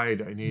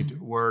provide, I need to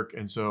work.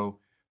 And so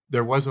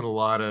there wasn't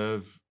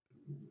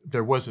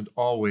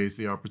always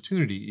the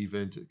opportunity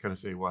even to kind of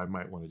say, well, I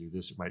might want to do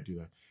this or might do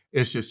that.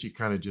 It's just, you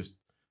kind of just,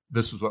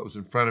 this was what was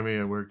in front of me.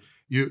 And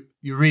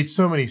you read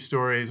so many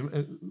stories,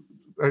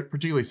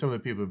 particularly some of the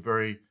people who are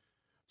very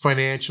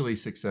financially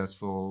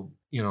successful.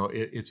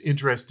 It's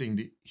interesting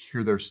to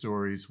hear their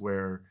stories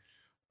where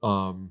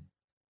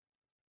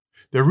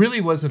there really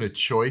wasn't a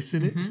choice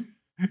in it.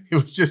 It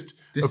was just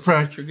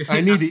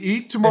I need to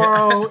eat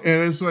tomorrow,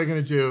 and that's what I'm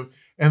going to do.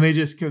 And they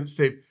just couldn't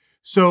stay.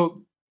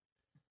 So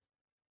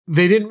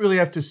they didn't really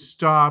have to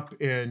stop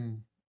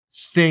and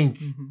think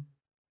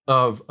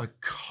of a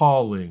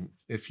calling,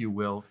 if you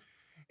will.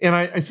 And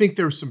I think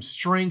there was some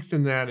strength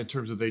in that in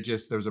terms of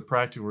there's a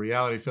practical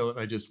reality felt, and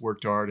I just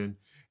worked hard, and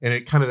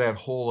it kind of that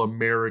whole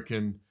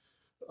American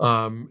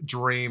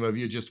dream of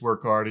you just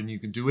work hard and you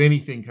can do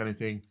anything kind of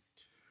thing.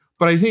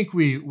 But I think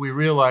we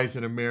realize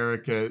in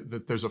America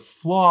that there's a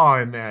flaw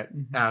in that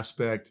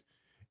aspect,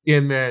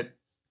 in that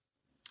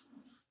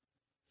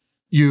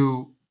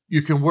you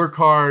can work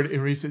hard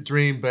and reach that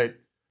dream, but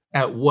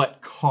at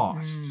what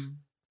cost?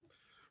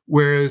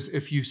 Whereas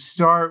if you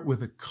start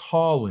with a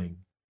calling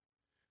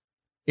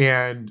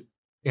and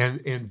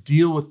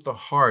deal with the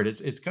heart,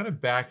 it's kind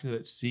of back to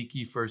that seek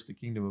ye first the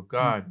kingdom of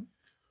God,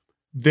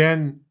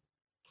 then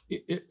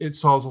it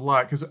solves a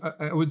lot. Because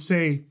I would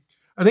say,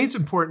 I think it's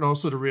important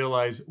also to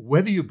realize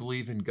whether you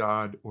believe in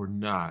God or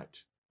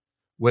not,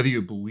 whether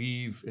you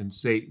believe in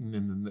Satan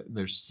and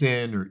there's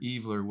sin or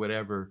evil or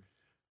whatever,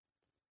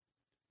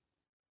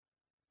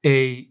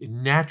 a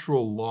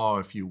natural law,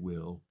 if you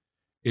will,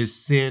 is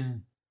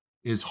sin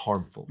is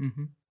harmful.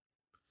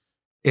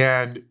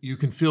 And you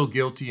can feel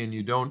guilty and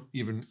you don't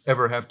even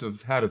ever have to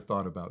have had a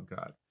thought about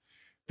God.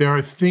 There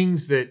are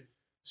things that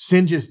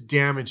sin just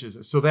damages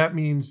us. So that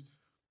means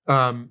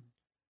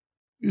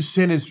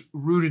sin is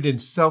rooted in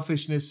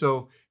selfishness.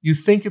 So you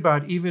think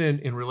about even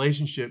in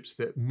relationships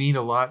that mean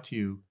a lot to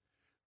you,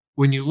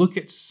 when you look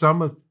at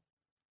some of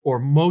or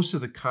most of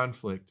the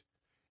conflict,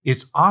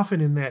 it's often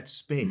in that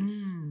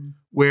space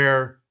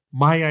where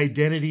my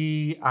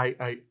identity,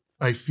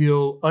 I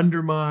feel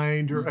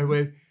undermined,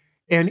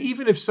 and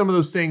even if some of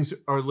those things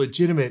are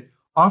legitimate,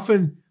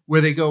 often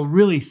where they go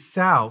really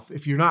south,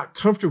 if you're not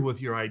comfortable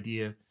with your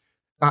identity,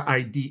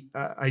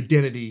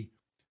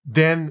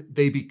 then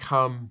they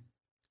become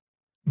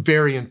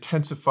very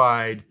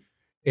intensified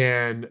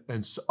and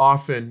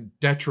often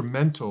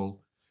detrimental,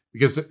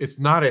 because it's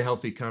not a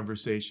healthy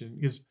conversation.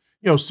 Because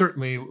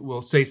certainly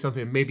we'll say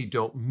something that maybe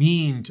don't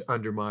mean to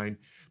undermine,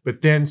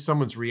 but then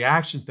someone's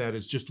reaction to that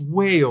is just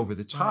way over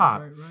the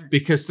top,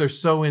 because they're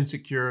so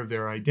insecure of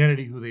their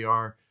identity, who they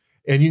are.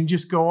 And you can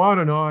just go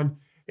on,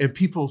 and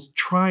people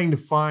trying to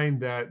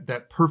find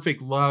that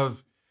perfect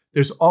love.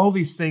 There's all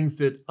these things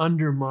that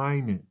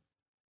undermine it.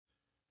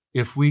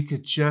 If we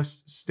could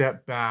just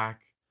step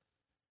back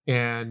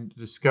and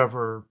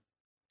discover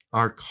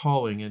our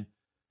calling,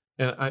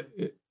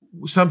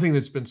 something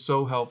that's been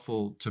so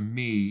helpful to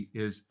me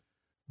is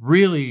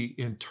really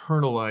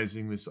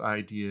internalizing this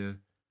idea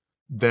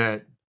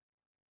that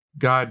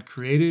God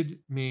created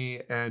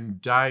me and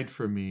died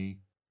for me,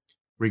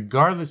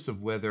 regardless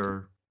of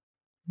whether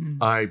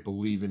I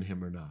believe in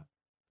him or not.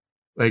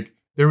 Like,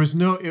 there was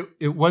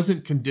it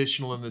wasn't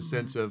conditional in the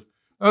sense of,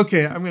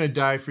 okay, I'm going to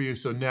die for you,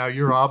 so now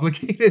you're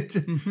obligated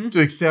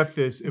to accept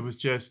this. It was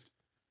just,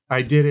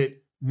 I did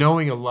it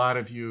knowing a lot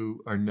of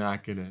you are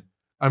not going to.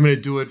 I'm going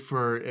to do it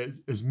for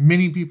as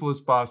many people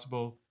as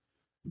possible.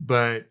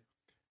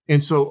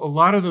 And so a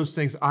lot of those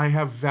things I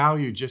have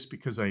value just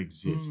because I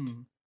exist.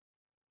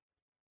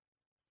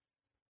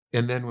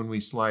 And then when we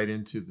slide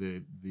into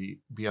the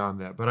beyond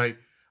that, but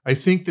I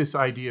think this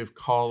idea of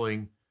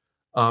calling,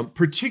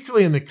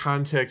 particularly in the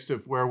context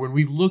of when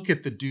we look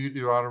at the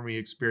Deuteronomy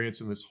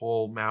experience in this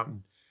whole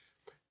mountain,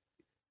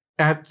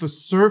 at the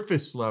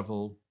surface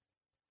level,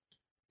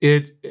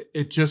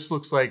 it just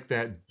looks like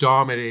that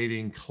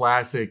dominating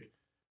classic,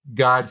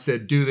 God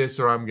said, do this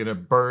or I'm going to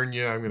burn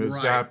you, I'm going to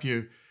zap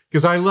you.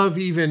 Because I love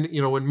even,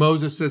 when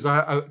Moses says,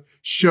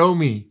 show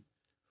me.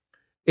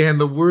 And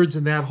the words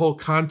in that whole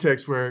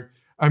context where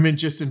I'm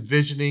just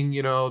envisioning,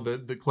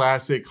 the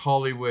classic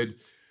Hollywood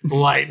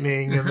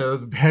lightning and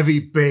the heavy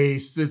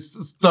bass, it's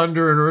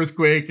thunder and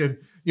earthquake, and,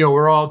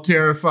 we're all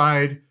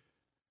terrified.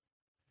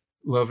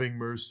 Loving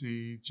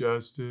mercy,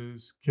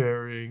 justice,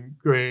 caring,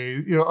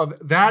 grace,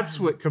 that's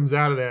what comes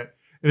out of that.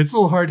 And it's a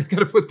little hard to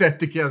kind of put that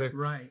together.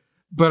 Right.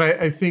 But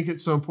I think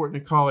it's so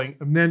important in calling.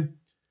 And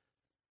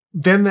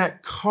then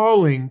that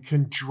calling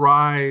can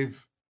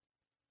drive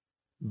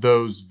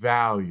those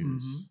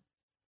values.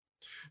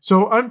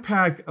 So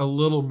unpack a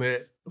little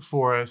bit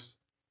for us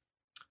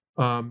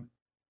how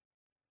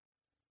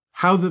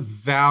the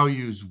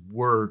values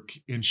work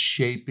in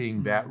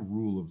shaping that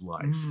rule of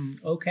life.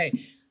 Okay,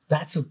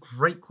 that's a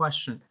great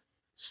question.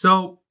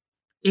 So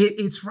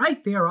it's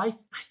right there. I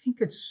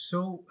think it's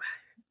so,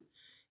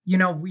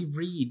 we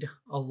read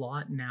a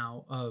lot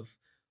now of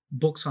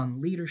books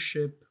on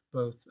leadership,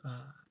 both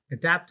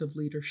adaptive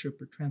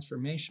leadership or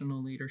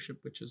transformational leadership,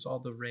 which is all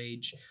the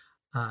rage,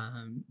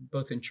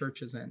 both in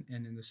churches and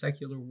in the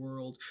secular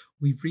world.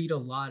 We read a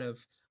lot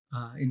of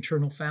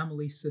internal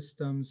family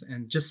systems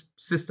and just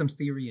systems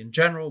theory in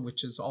general,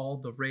 which is all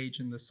the rage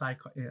in the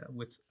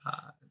with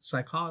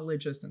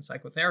psychologists and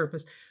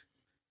psychotherapists.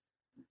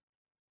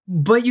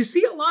 But you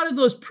see a lot of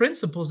those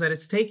principles that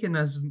it's taken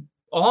us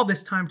all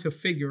this time to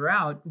figure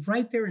out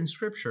right there in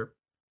Scripture.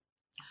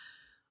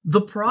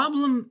 The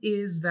problem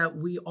is that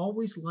we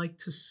always like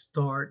to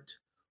start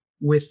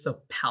with the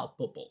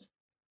palpable.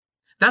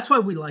 That's why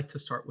we like to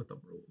start with the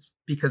rules,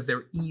 because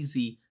they're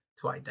easy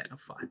to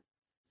identify.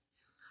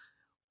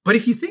 But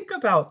if you think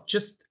about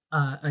just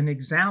an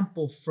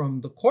example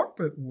from the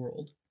corporate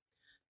world,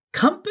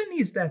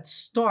 companies that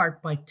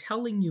start by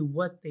telling you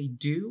what they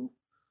do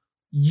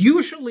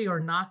usually are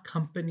not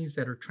companies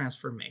that are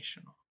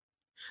transformational.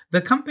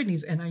 The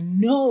companies, and I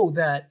know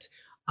that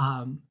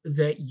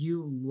that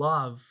you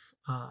love,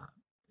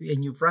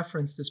 and you've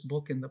referenced this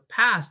book in the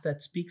past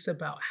that speaks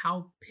about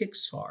how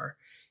Pixar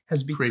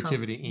has become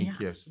Creativity Inc.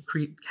 Yes,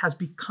 has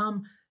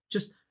become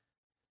just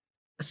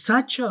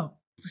such a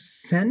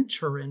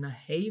center and a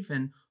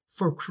haven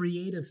for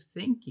creative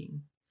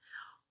thinking.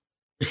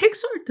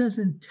 Pixar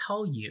doesn't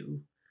tell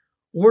you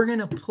we're going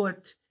to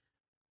put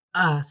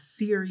a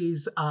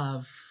series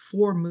of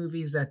 4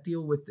 movies that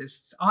deal with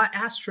this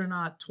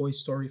astronaut, Toy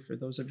Story, for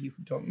those of you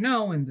who don't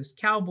know, and this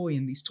cowboy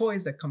and these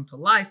toys that come to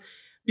life.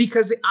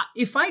 Because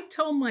if I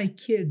tell my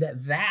kid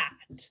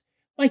that,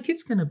 my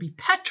kid's going to be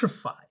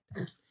petrified.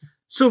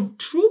 So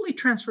truly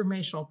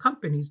transformational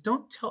companies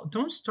don't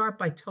start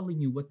by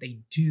telling you what they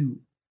do.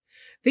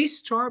 They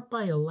start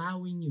by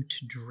allowing you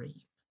to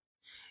dream.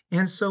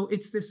 And so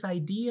it's this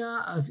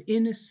idea of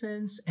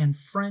innocence and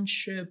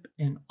friendship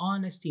and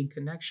honesty and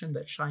connection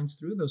that shines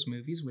through those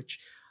movies, which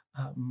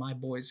my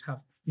boys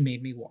have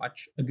made me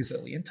watch a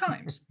gazillion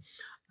times.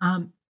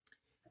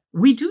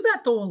 We do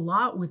that, though, a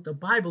lot with the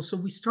Bible. So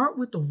we start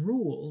with the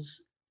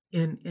rules,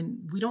 and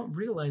we don't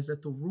realize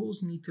that the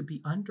rules need to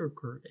be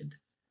undergirded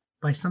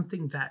by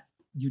something that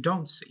you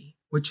don't see,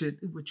 which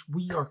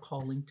we are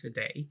calling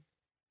today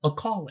a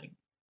calling.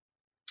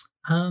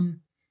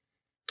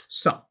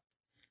 So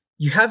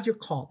you have your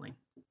calling,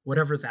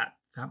 whatever that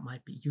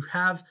might be. You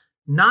have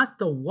not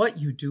the what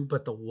you do,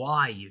 but the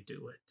why you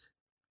do it.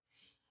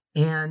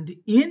 And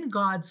in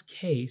God's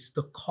case,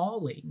 the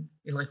calling,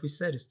 like we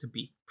said, is to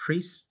be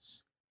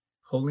priests,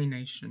 holy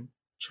nation,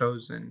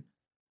 chosen,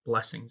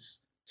 blessings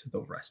to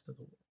the rest of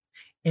the world.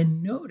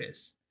 And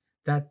notice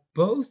that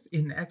both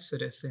in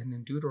Exodus and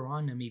in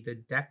Deuteronomy, the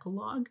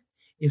Decalogue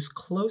is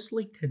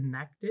closely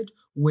connected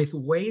with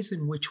ways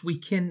in which we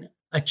can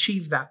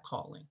achieve that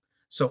calling.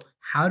 So,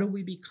 how do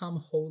we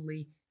become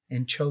holy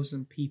and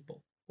chosen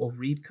people? Well,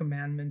 read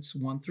Commandments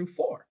 1 through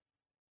 4.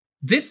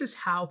 This is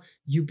how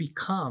you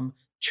become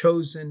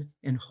chosen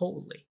and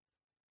holy.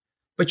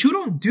 But you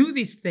don't do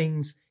these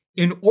things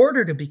in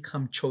order to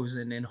become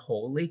chosen and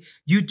holy.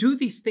 You do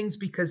these things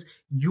because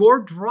your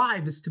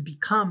drive is to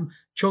become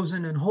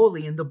chosen and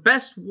holy. And the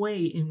best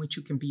way in which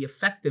you can be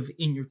effective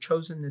in your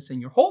chosenness and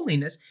your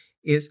holiness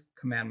is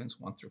Commandments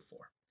 1 through 4.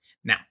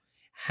 Now,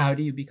 how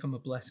do you become a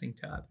blessing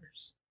to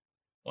others?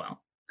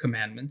 Well,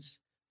 Commandments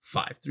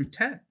 5 through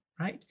 10,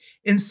 right?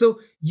 And so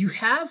you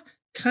have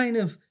kind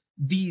of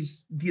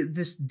this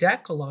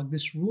Decalogue,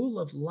 this rule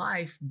of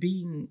life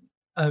being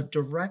a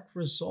direct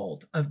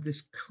result of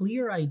this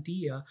clear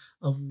idea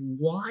of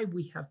why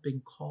we have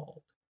been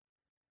called.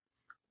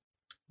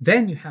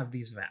 Then you have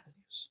these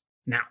values.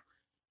 Now,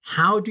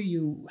 how do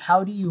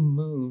you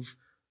move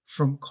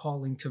from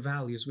calling to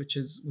values, which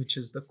is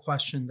the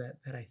question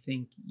that I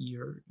think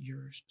you're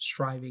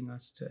striving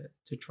us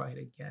to try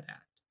to get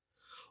at?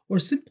 Or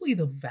simply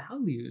the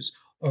values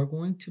are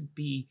going to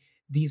be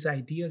these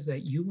ideas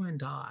that you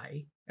and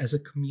I, as a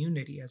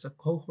community, as a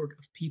cohort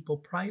of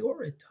people,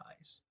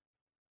 prioritize.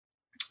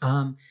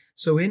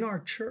 So in our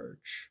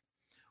church,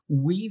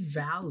 we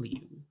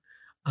value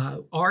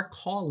our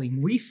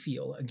calling. We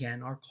feel,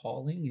 again, our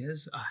calling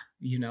is,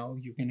 you're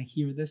going to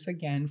hear this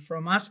again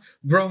from us,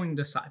 growing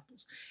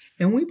disciples.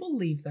 And we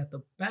believe that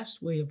the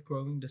best way of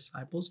growing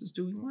disciples is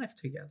doing life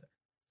together.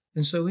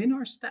 And so in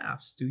our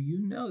staffs, do you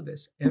know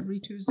this? Every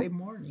Tuesday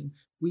morning,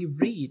 we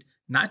read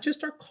not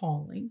just our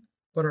calling,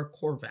 but our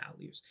core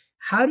values.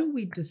 How do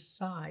we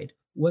decide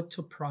what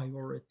to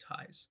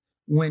prioritize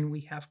when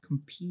we have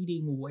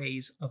competing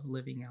ways of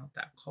living out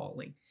that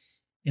calling?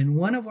 And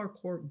one of our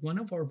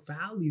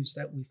values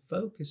that we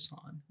focus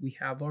on, we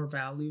have our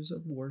values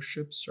of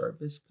worship,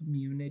 service,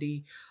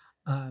 community,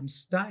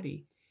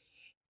 study.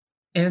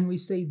 And we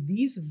say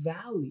these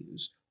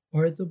values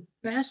are the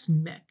best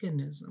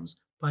mechanisms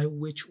by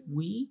which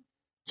we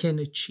can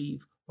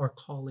achieve our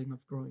calling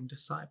of growing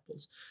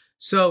disciples.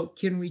 So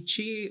can we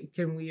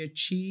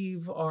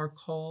achieve our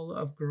call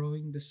of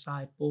growing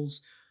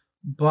disciples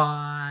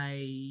by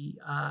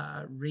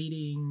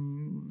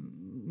reading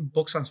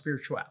books on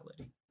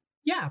spirituality?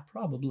 Yeah,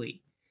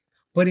 probably.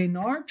 But in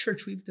our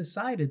church, we've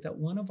decided that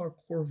one of our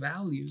core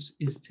values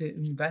is to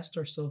invest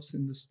ourselves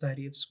in the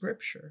study of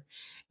Scripture.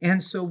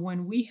 And so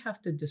when we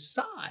have to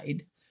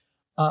decide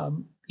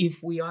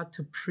if we ought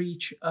to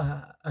preach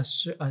a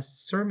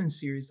sermon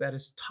series that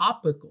is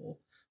topical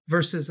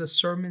versus a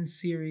sermon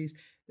series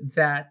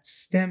that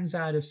stems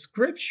out of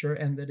Scripture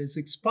and that is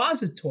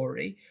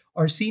expository,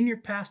 our senior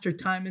pastor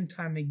time and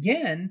time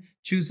again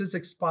chooses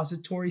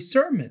expository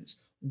sermons.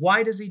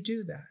 Why does he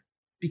do that?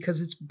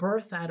 Because it's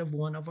birthed out of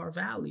one of our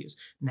values.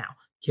 Now,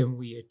 can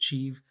we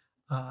achieve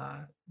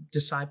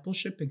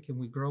discipleship and can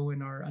we grow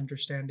in our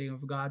understanding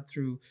of God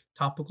through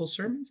topical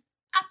sermons?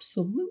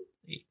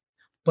 Absolutely.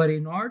 But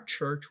in our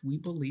church, we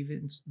believe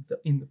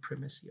in the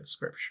primacy of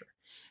Scripture.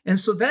 And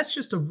so that's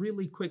just a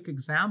really quick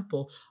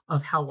example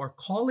of how our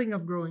calling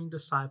of growing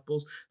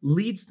disciples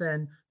leads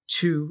then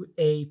to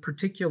a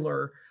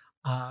particular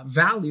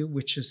value,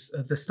 which is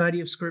the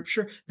study of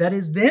Scripture, that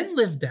is then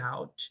lived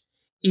out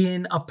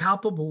in a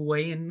palpable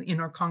way in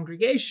our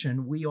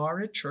congregation. We are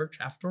a church,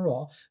 after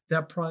all,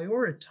 that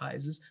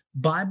prioritizes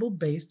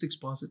Bible-based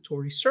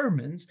expository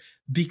sermons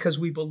because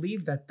we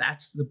believe that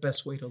that's the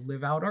best way to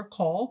live out our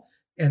call,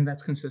 and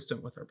that's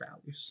consistent with our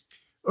values.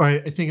 All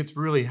right, I think it's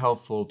really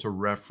helpful to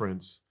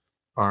reference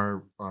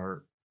our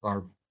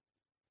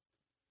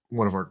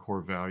one of our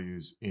core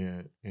values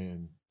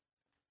in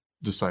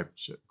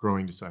discipleship,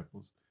 growing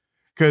disciples,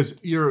 because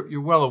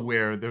you're well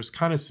aware there's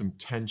kind of some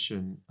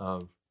tension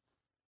of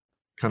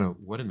kind of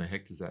what in the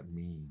heck does that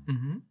mean?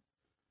 Mm-hmm.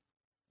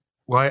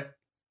 Well,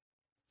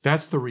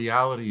 that's the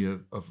reality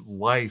of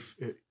life.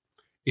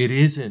 It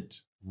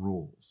isn't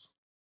rules.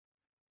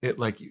 It,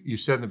 like you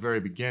said in the very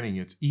beginning,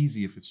 it's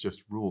easy if it's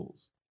just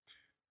rules.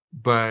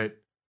 But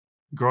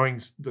growing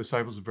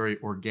disciples is a very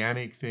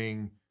organic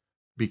thing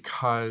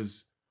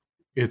because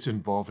it's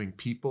involving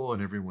people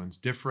and everyone's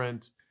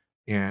different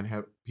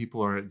and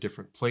people are at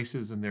different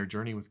places in their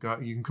journey with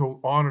God. You can go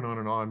on and on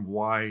and on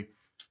why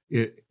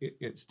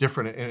it's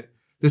different. And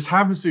this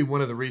happens to be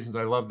one of the reasons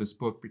I love this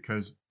book,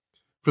 because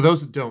for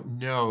those that don't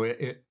know,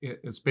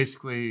 it's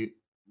basically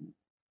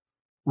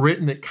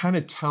written that kind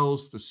of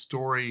tells the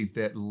story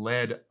that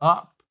led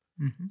up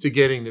to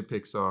getting to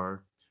Pixar,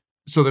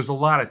 So there's a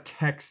lot of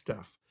tech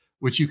stuff,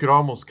 which you could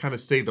almost kind of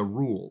say the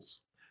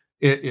rules,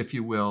 if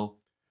you will.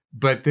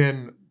 But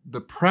then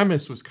the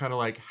premise was kind of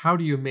like, how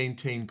do you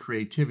maintain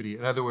creativity?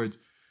 In other words,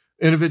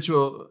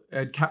 individual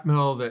Ed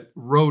Catmull that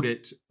wrote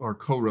it or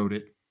co-wrote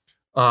it,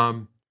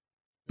 um,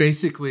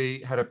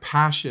 basically had a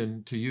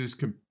passion to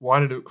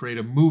wanted to create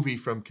a movie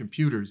from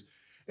computers.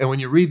 And when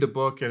you read the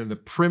book and the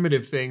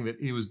primitive thing that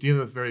he was dealing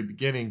with at the very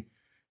beginning,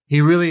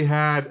 he really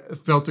had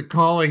felt a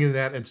calling in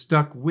that and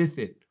stuck with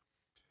it.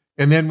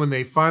 And then when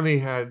they finally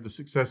had the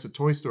success of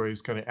Toy Story, he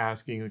was kind of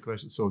asking the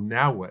question, so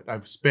now what?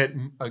 I've spent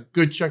a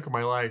good chunk of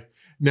my life.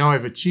 Now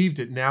I've achieved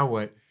it. Now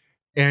what?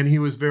 And he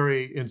was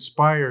very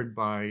inspired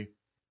by,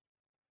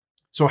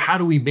 so how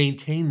do we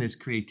maintain this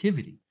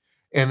creativity?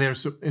 And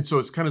so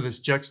it's kind of this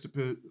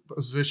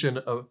juxtaposition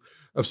of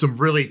some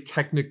really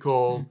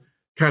technical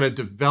kind of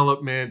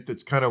development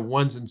that's kind of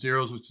ones and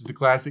zeros, which is the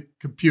classic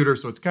computer.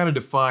 So it's kind of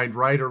defined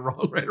right or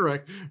wrong, right or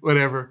right,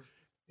 whatever.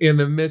 In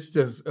the midst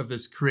of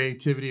this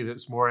creativity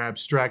that's more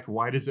abstract,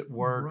 why does it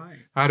work? Right.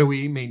 How do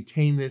we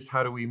maintain this?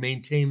 How do we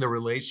maintain the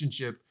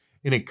relationship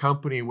in a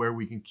company where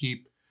we can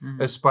keep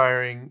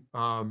aspiring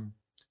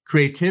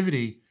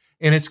creativity?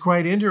 And it's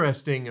quite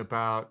interesting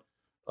about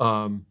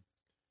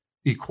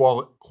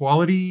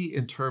equality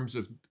in terms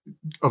of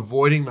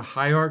avoiding the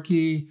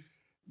hierarchy,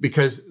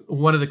 because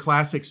one of the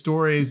classic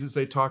stories is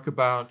they talk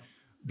about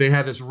they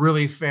had this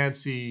really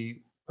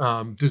fancy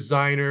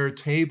designer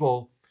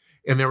table,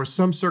 and there was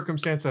some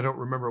circumstance, I don't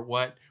remember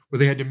what, where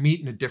they had to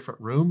meet in a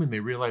different room, and they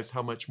realized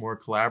how much more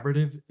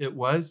collaborative it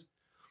was.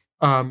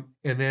 And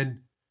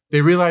then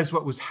they realized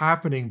what was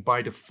happening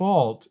by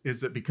default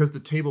is that because the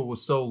table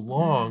was so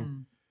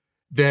long,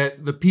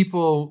 that the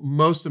people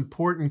most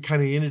important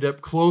kind of ended up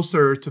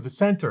closer to the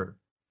center.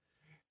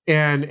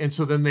 And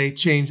so then they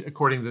changed,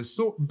 according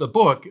to the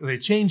book, they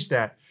changed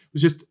that. It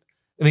was just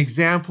an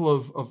example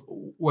of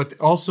what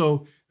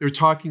also they're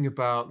talking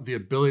about, the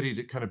ability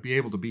to kind of be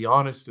able to be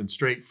honest and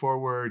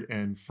straightforward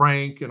and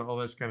frank and all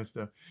this kind of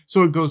stuff.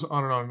 So it goes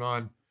on and on and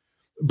on.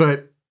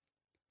 But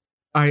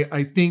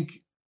I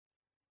think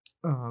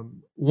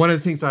one of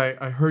the things I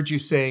heard you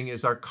saying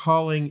is our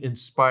calling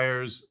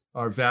inspires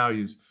our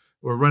values.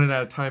 We're running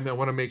out of time. I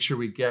want to make sure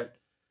we get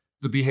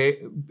to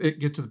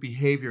the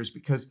behaviors,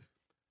 because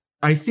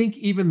I think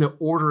even the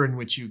order in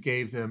which you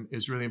gave them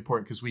is really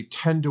important, because we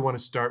tend to want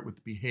to start with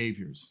the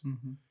behaviors.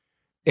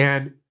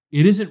 And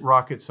it isn't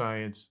rocket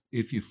science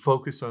if you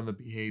focus on the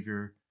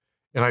behavior.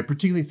 And I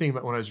particularly think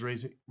about when I was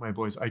raising my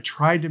boys, I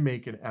tried to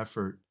make an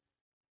effort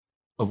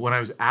of when I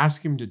was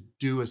asking them to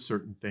do a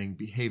certain thing,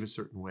 behave a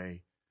certain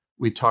way,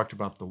 we talked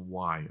about the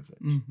why of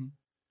it.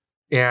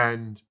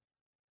 And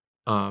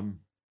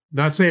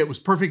not say it was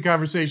perfect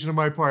conversation on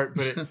my part,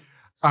 but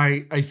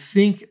I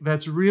think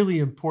that's really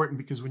important,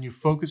 because when you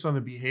focus on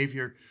the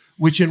behavior,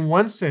 which in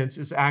one sense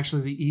is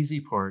actually the easy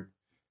part,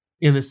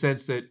 in the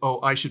sense that, oh,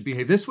 I should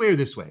behave this way or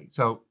this way.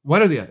 So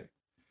one or the other.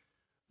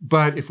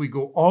 But if we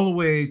go all the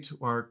way to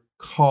our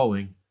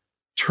calling,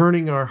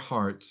 turning our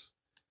hearts,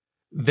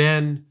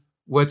 then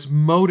what's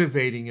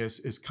motivating us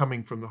is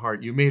coming from the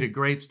heart. You made a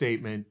great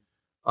statement.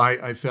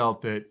 I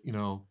felt that,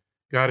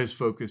 God is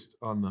focused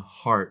on the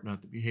heart,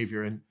 not the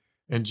behavior.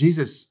 And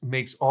Jesus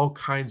makes all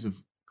kinds of,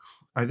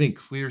 I think,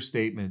 clear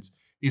statements.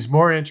 He's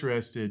more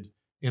interested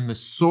in the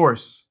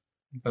source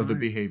of the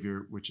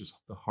behavior, which is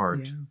the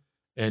heart,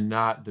 and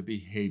not the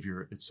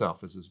behavior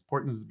itself. It's as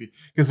important as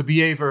because the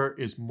behavior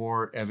is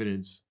more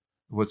evidence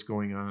of what's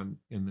going on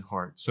in the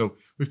heart. So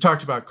we've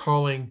talked about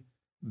calling,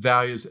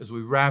 values. As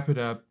we wrap it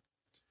up,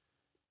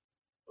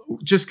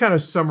 just kind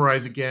of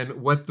summarize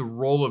again what the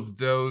role of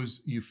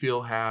those you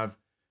feel have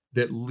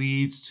that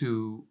leads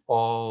to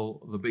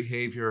all the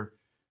behavior,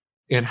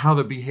 and how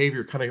the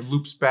behavior kind of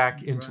loops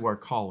back into our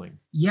calling.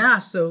 Yeah.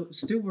 So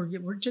Stu,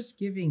 we're just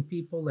giving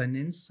people an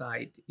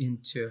insight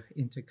into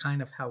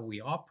kind of how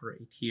we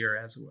operate here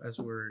as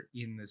we're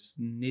in this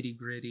nitty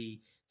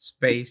gritty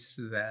space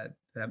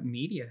that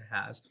media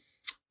has.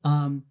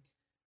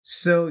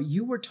 So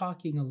you were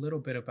talking a little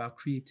bit about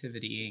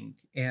Creativity Inc.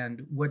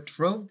 And what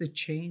drove the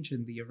change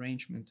in the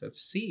arrangement of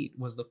seat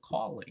was the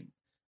calling.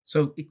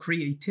 So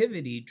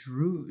creativity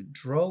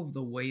drove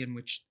the way in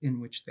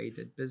which they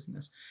did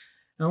business.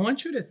 And I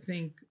want you to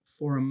think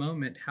for a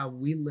moment how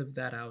we live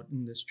that out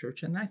in this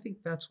church. And I think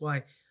that's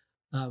why,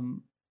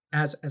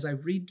 as I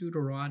read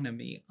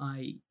Deuteronomy,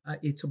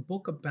 it's a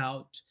book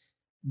about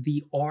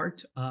the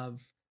art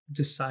of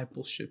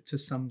discipleship to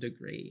some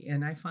degree.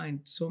 And I find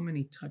so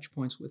many touch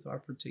points with our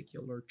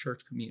particular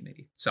church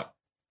community. So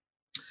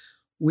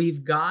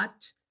we've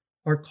got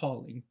our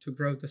calling to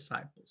grow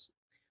disciples.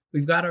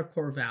 We've got our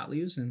core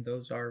values, and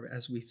those are,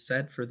 as we've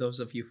said, for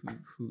those of you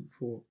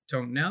who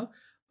don't know,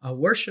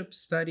 worship,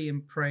 study,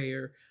 and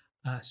prayer,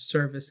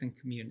 service, and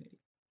community.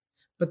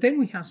 But then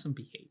we have some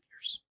behaviors.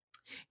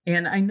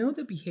 And I know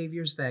the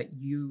behaviors that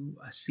you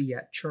see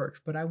at church,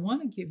 but I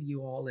want to give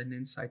you all an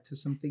insight to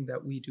something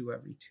that we do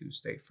every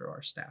Tuesday for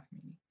our staff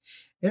meeting.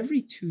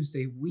 Every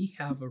Tuesday, we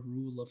have a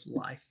rule of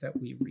life that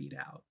we read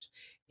out.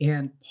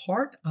 And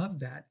part of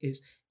that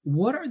is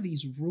what are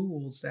these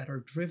rules that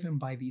are driven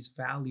by these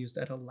values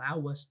that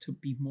allow us to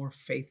be more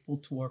faithful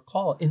to our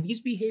call? And these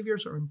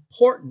behaviors are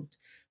important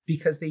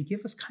because they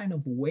give us kind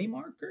of way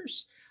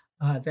markers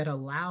that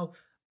allow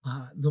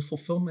the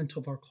fulfillment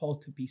of our call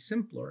to be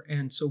simpler.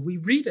 And so we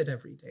read it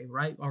every day,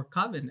 right? Our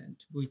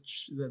covenant,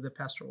 which the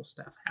pastoral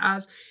staff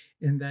has,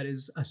 and that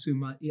is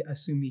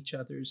assume each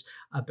other's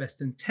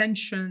best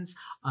intentions,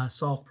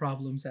 solve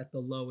problems at the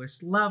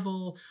lowest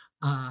level,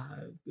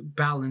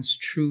 balance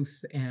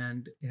truth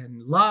and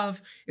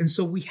love. And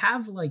so we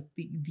have like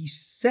the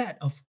set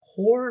of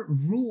core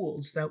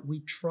rules that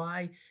we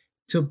try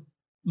to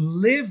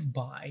live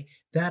by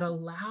that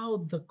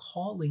allow the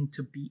calling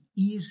to be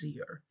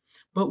easier.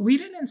 But we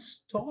didn't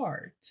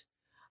start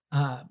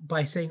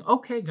by saying,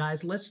 okay,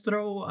 guys, let's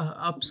throw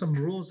up some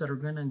rules that are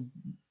going to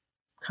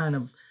kind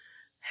of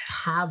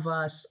have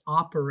us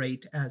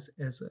operate as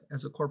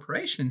a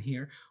corporation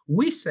here.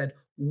 We said,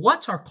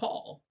 what's our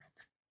call?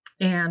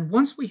 And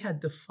once we had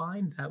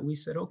defined that, we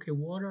said, okay,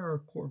 what are our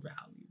core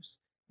values?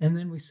 And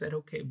then we said,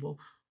 okay, well,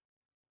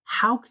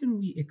 how can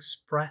we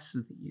express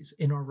these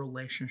in our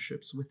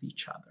relationships with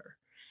each other?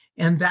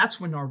 And that's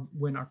when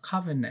our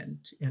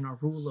covenant and our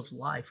rule of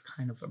life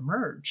kind of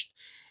emerged.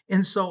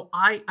 And so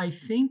I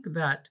think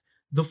that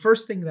the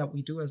first thing that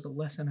we do, as the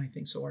lesson I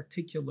think so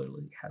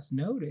articulately has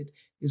noted,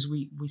 is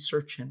we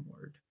search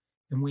inward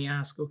and we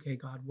ask, okay,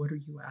 God, what are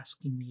you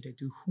asking me to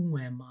do? Who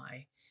am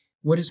I?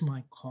 What is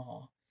my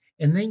call?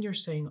 And then you're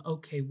saying,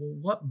 okay, well,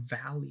 what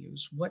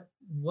values, what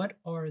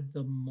are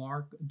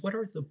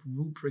the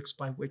rubrics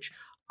by which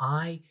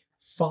I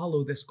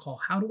follow this call?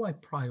 How do I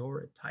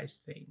prioritize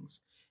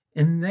things?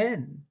 And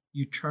then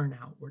you turn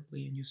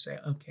outwardly and you say,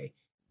 okay,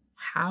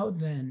 how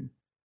then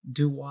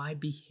do I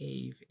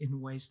behave in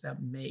ways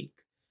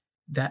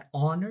that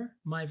honor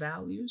my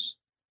values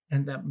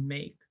and that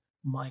make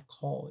my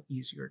call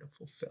easier to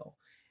fulfill?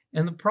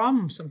 And the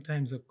problem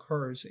sometimes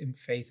occurs in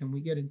faith, and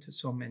we get into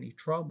so much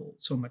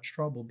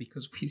trouble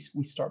because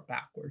we start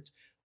backwards.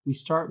 We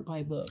start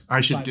by I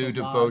should do laws.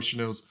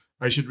 devotionals.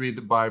 I should read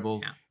the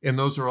Bible. Yeah. And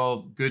those are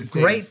all good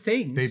things. Great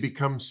things. They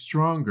become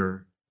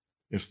stronger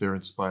if they're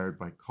inspired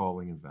by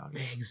calling and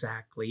values.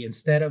 Exactly.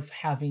 Instead of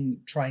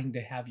trying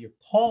to have your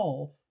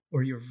call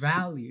or your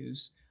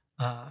values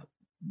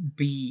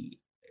be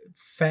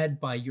fed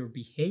by your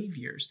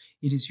behaviors,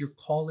 it is your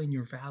call and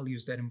your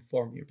values that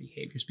inform your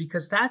behaviors,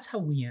 because that's how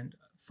we end,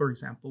 for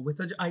example,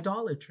 with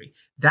idolatry.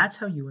 That's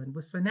how you end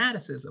with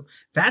fanaticism.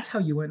 That's how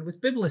you end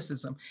with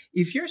biblicism.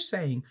 If you're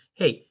saying,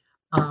 hey,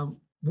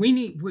 we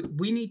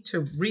need to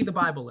read the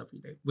Bible every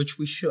day, which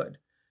we should.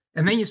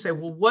 And then you say,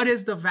 well, what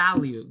is the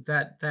value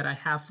that I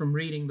have from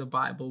reading the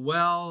Bible?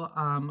 Well,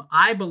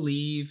 I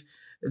believe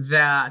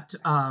that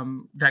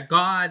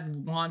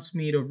God wants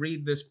me to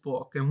read this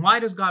book. And why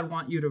does God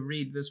want you to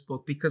read this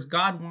book? Because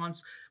God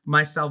wants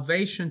my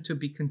salvation to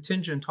be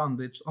contingent on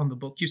the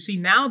book. You see,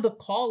 now the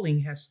calling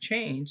has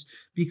changed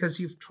because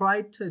you've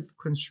tried to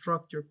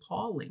construct your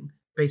calling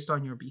based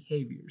on your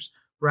behaviors,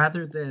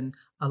 rather than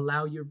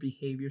allow your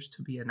behaviors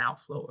to be an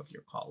outflow of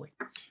your calling.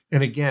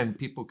 And again,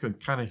 people can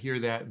kind of hear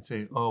that and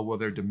say, oh, well,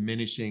 they're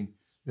diminishing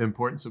the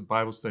importance of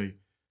Bible study.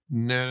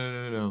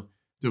 No.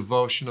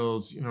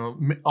 Devotionals,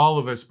 all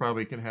of us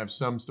probably can have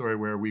some story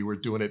where we were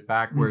doing it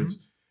backwards.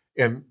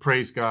 Mm-hmm. And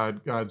praise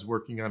God, God's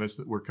working on us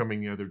that we're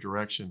coming the other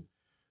direction.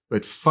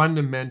 But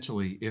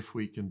fundamentally, if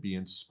we can be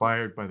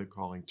inspired by the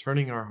calling,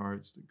 turning our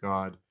hearts to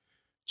God,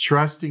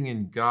 trusting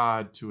in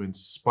God to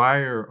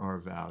inspire our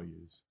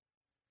values,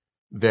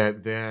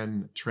 that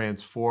then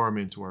transform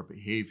into our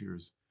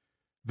behaviors,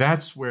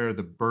 that's where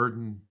the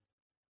burden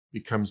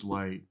becomes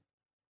light.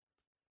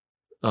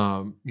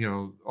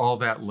 All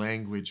that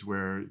language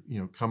where,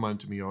 come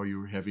unto me, all you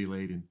who are heavy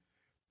laden.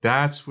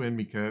 That's when,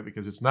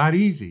 because it's not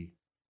easy,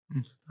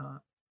 it's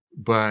not.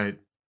 But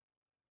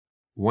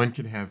one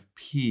can have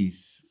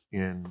peace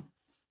in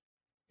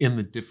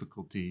the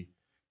difficulty,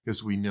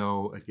 because we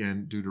know,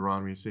 again,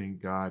 Deuteronomy is saying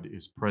God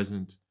is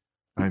present.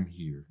 I'm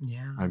here.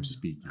 Yeah, I'm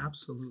speaking.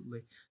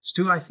 Absolutely.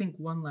 Stu, I think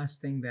one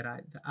last thing that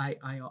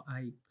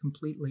I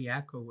completely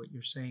echo what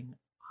you're saying.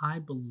 I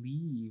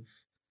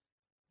believe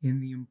in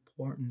the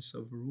importance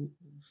of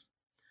rules.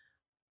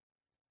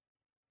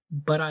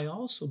 But I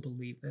also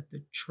believe that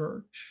the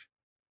church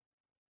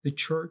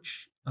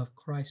of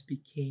Christ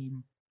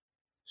became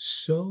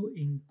so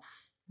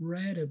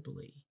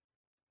incredibly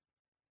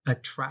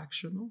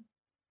attractional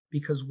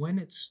because when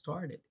it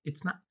started,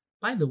 it's not,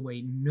 by the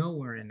way,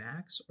 nowhere in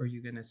Acts are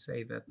you going to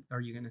see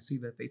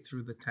that they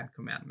threw the 10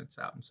 Commandments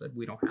out and said,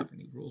 we don't have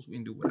any rules, we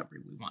can do whatever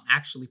we want.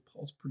 Actually,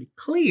 Paul's pretty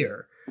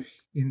clear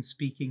in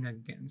speaking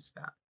against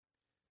that.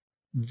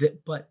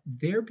 But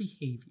their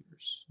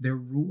behaviors, their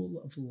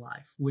rule of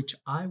life, which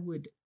I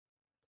would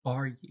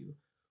argue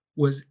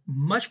was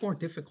much more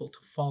difficult to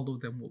follow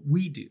than what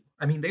we do.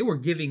 I mean, they were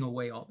giving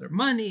away all their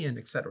money and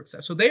et cetera, et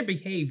cetera. So their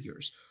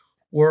behaviors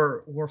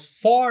were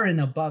far and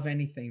above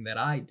anything that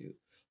I do.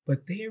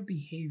 But their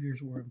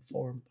behaviors were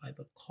informed by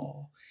the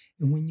call.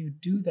 And when you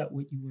do that,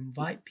 what you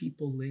invite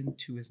people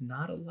into is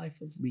not a life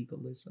of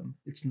legalism.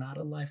 It's not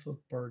a life of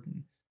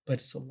burden, but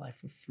it's a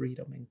life of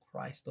freedom in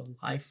Christ, a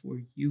life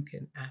where you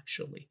can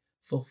actually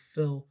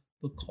fulfill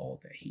the call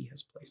that He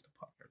has placed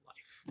upon your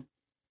life.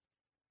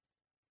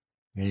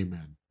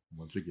 Amen.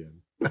 Once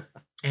again.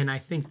 And I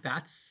think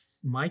that's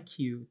my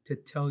cue to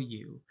tell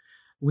you,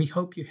 we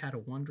hope you had a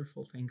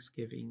wonderful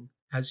Thanksgiving.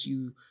 As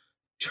you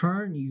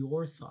turn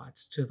your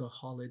thoughts to the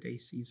holiday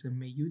season,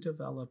 may you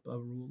develop a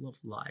rule of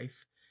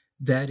life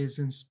that is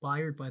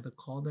inspired by the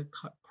call that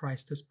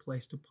Christ has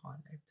placed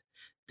upon it,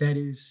 that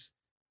is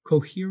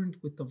coherent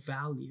with the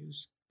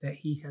values that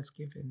He has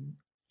given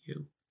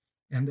you,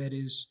 and that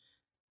is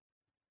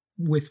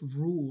with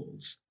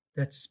rules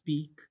that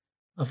speak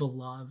of a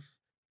love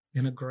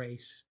and a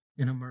grace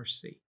and a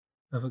mercy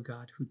of a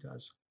God who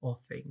does all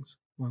things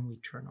when we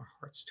turn our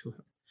hearts to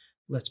Him.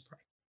 Let's pray.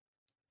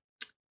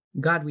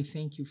 God, we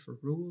thank you for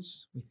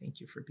rules. We thank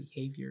you for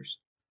behaviors.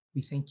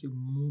 We thank you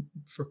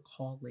for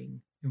calling,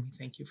 and we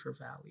thank you for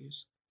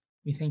values.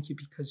 We thank you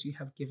because you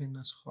have given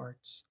us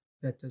hearts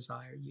that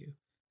desire you.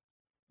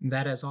 And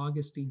that, as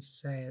Augustine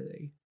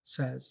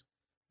says,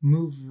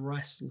 move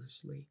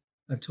restlessly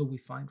until we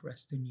find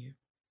rest in you.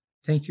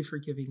 Thank you for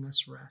giving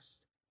us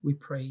rest. We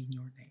pray in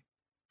your name.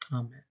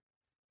 Amen.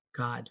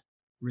 God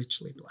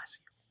richly bless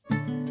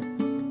you.